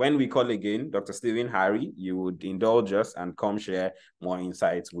when we call again, Dr. Stephen, Harry, you would indulge us and come share more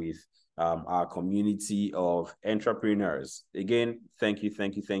insights with our community of entrepreneurs. Again, thank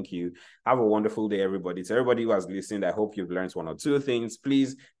you. Have a wonderful day, everybody. To everybody who has listened, I hope you've learned one or two things.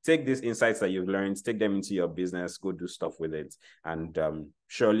 Please take these insights that you've learned, take them into your business, go do stuff with it, and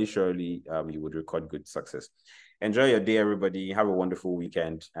surely, you would record good success. Enjoy your day, everybody. Have a wonderful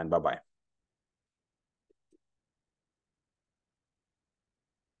weekend, and bye-bye.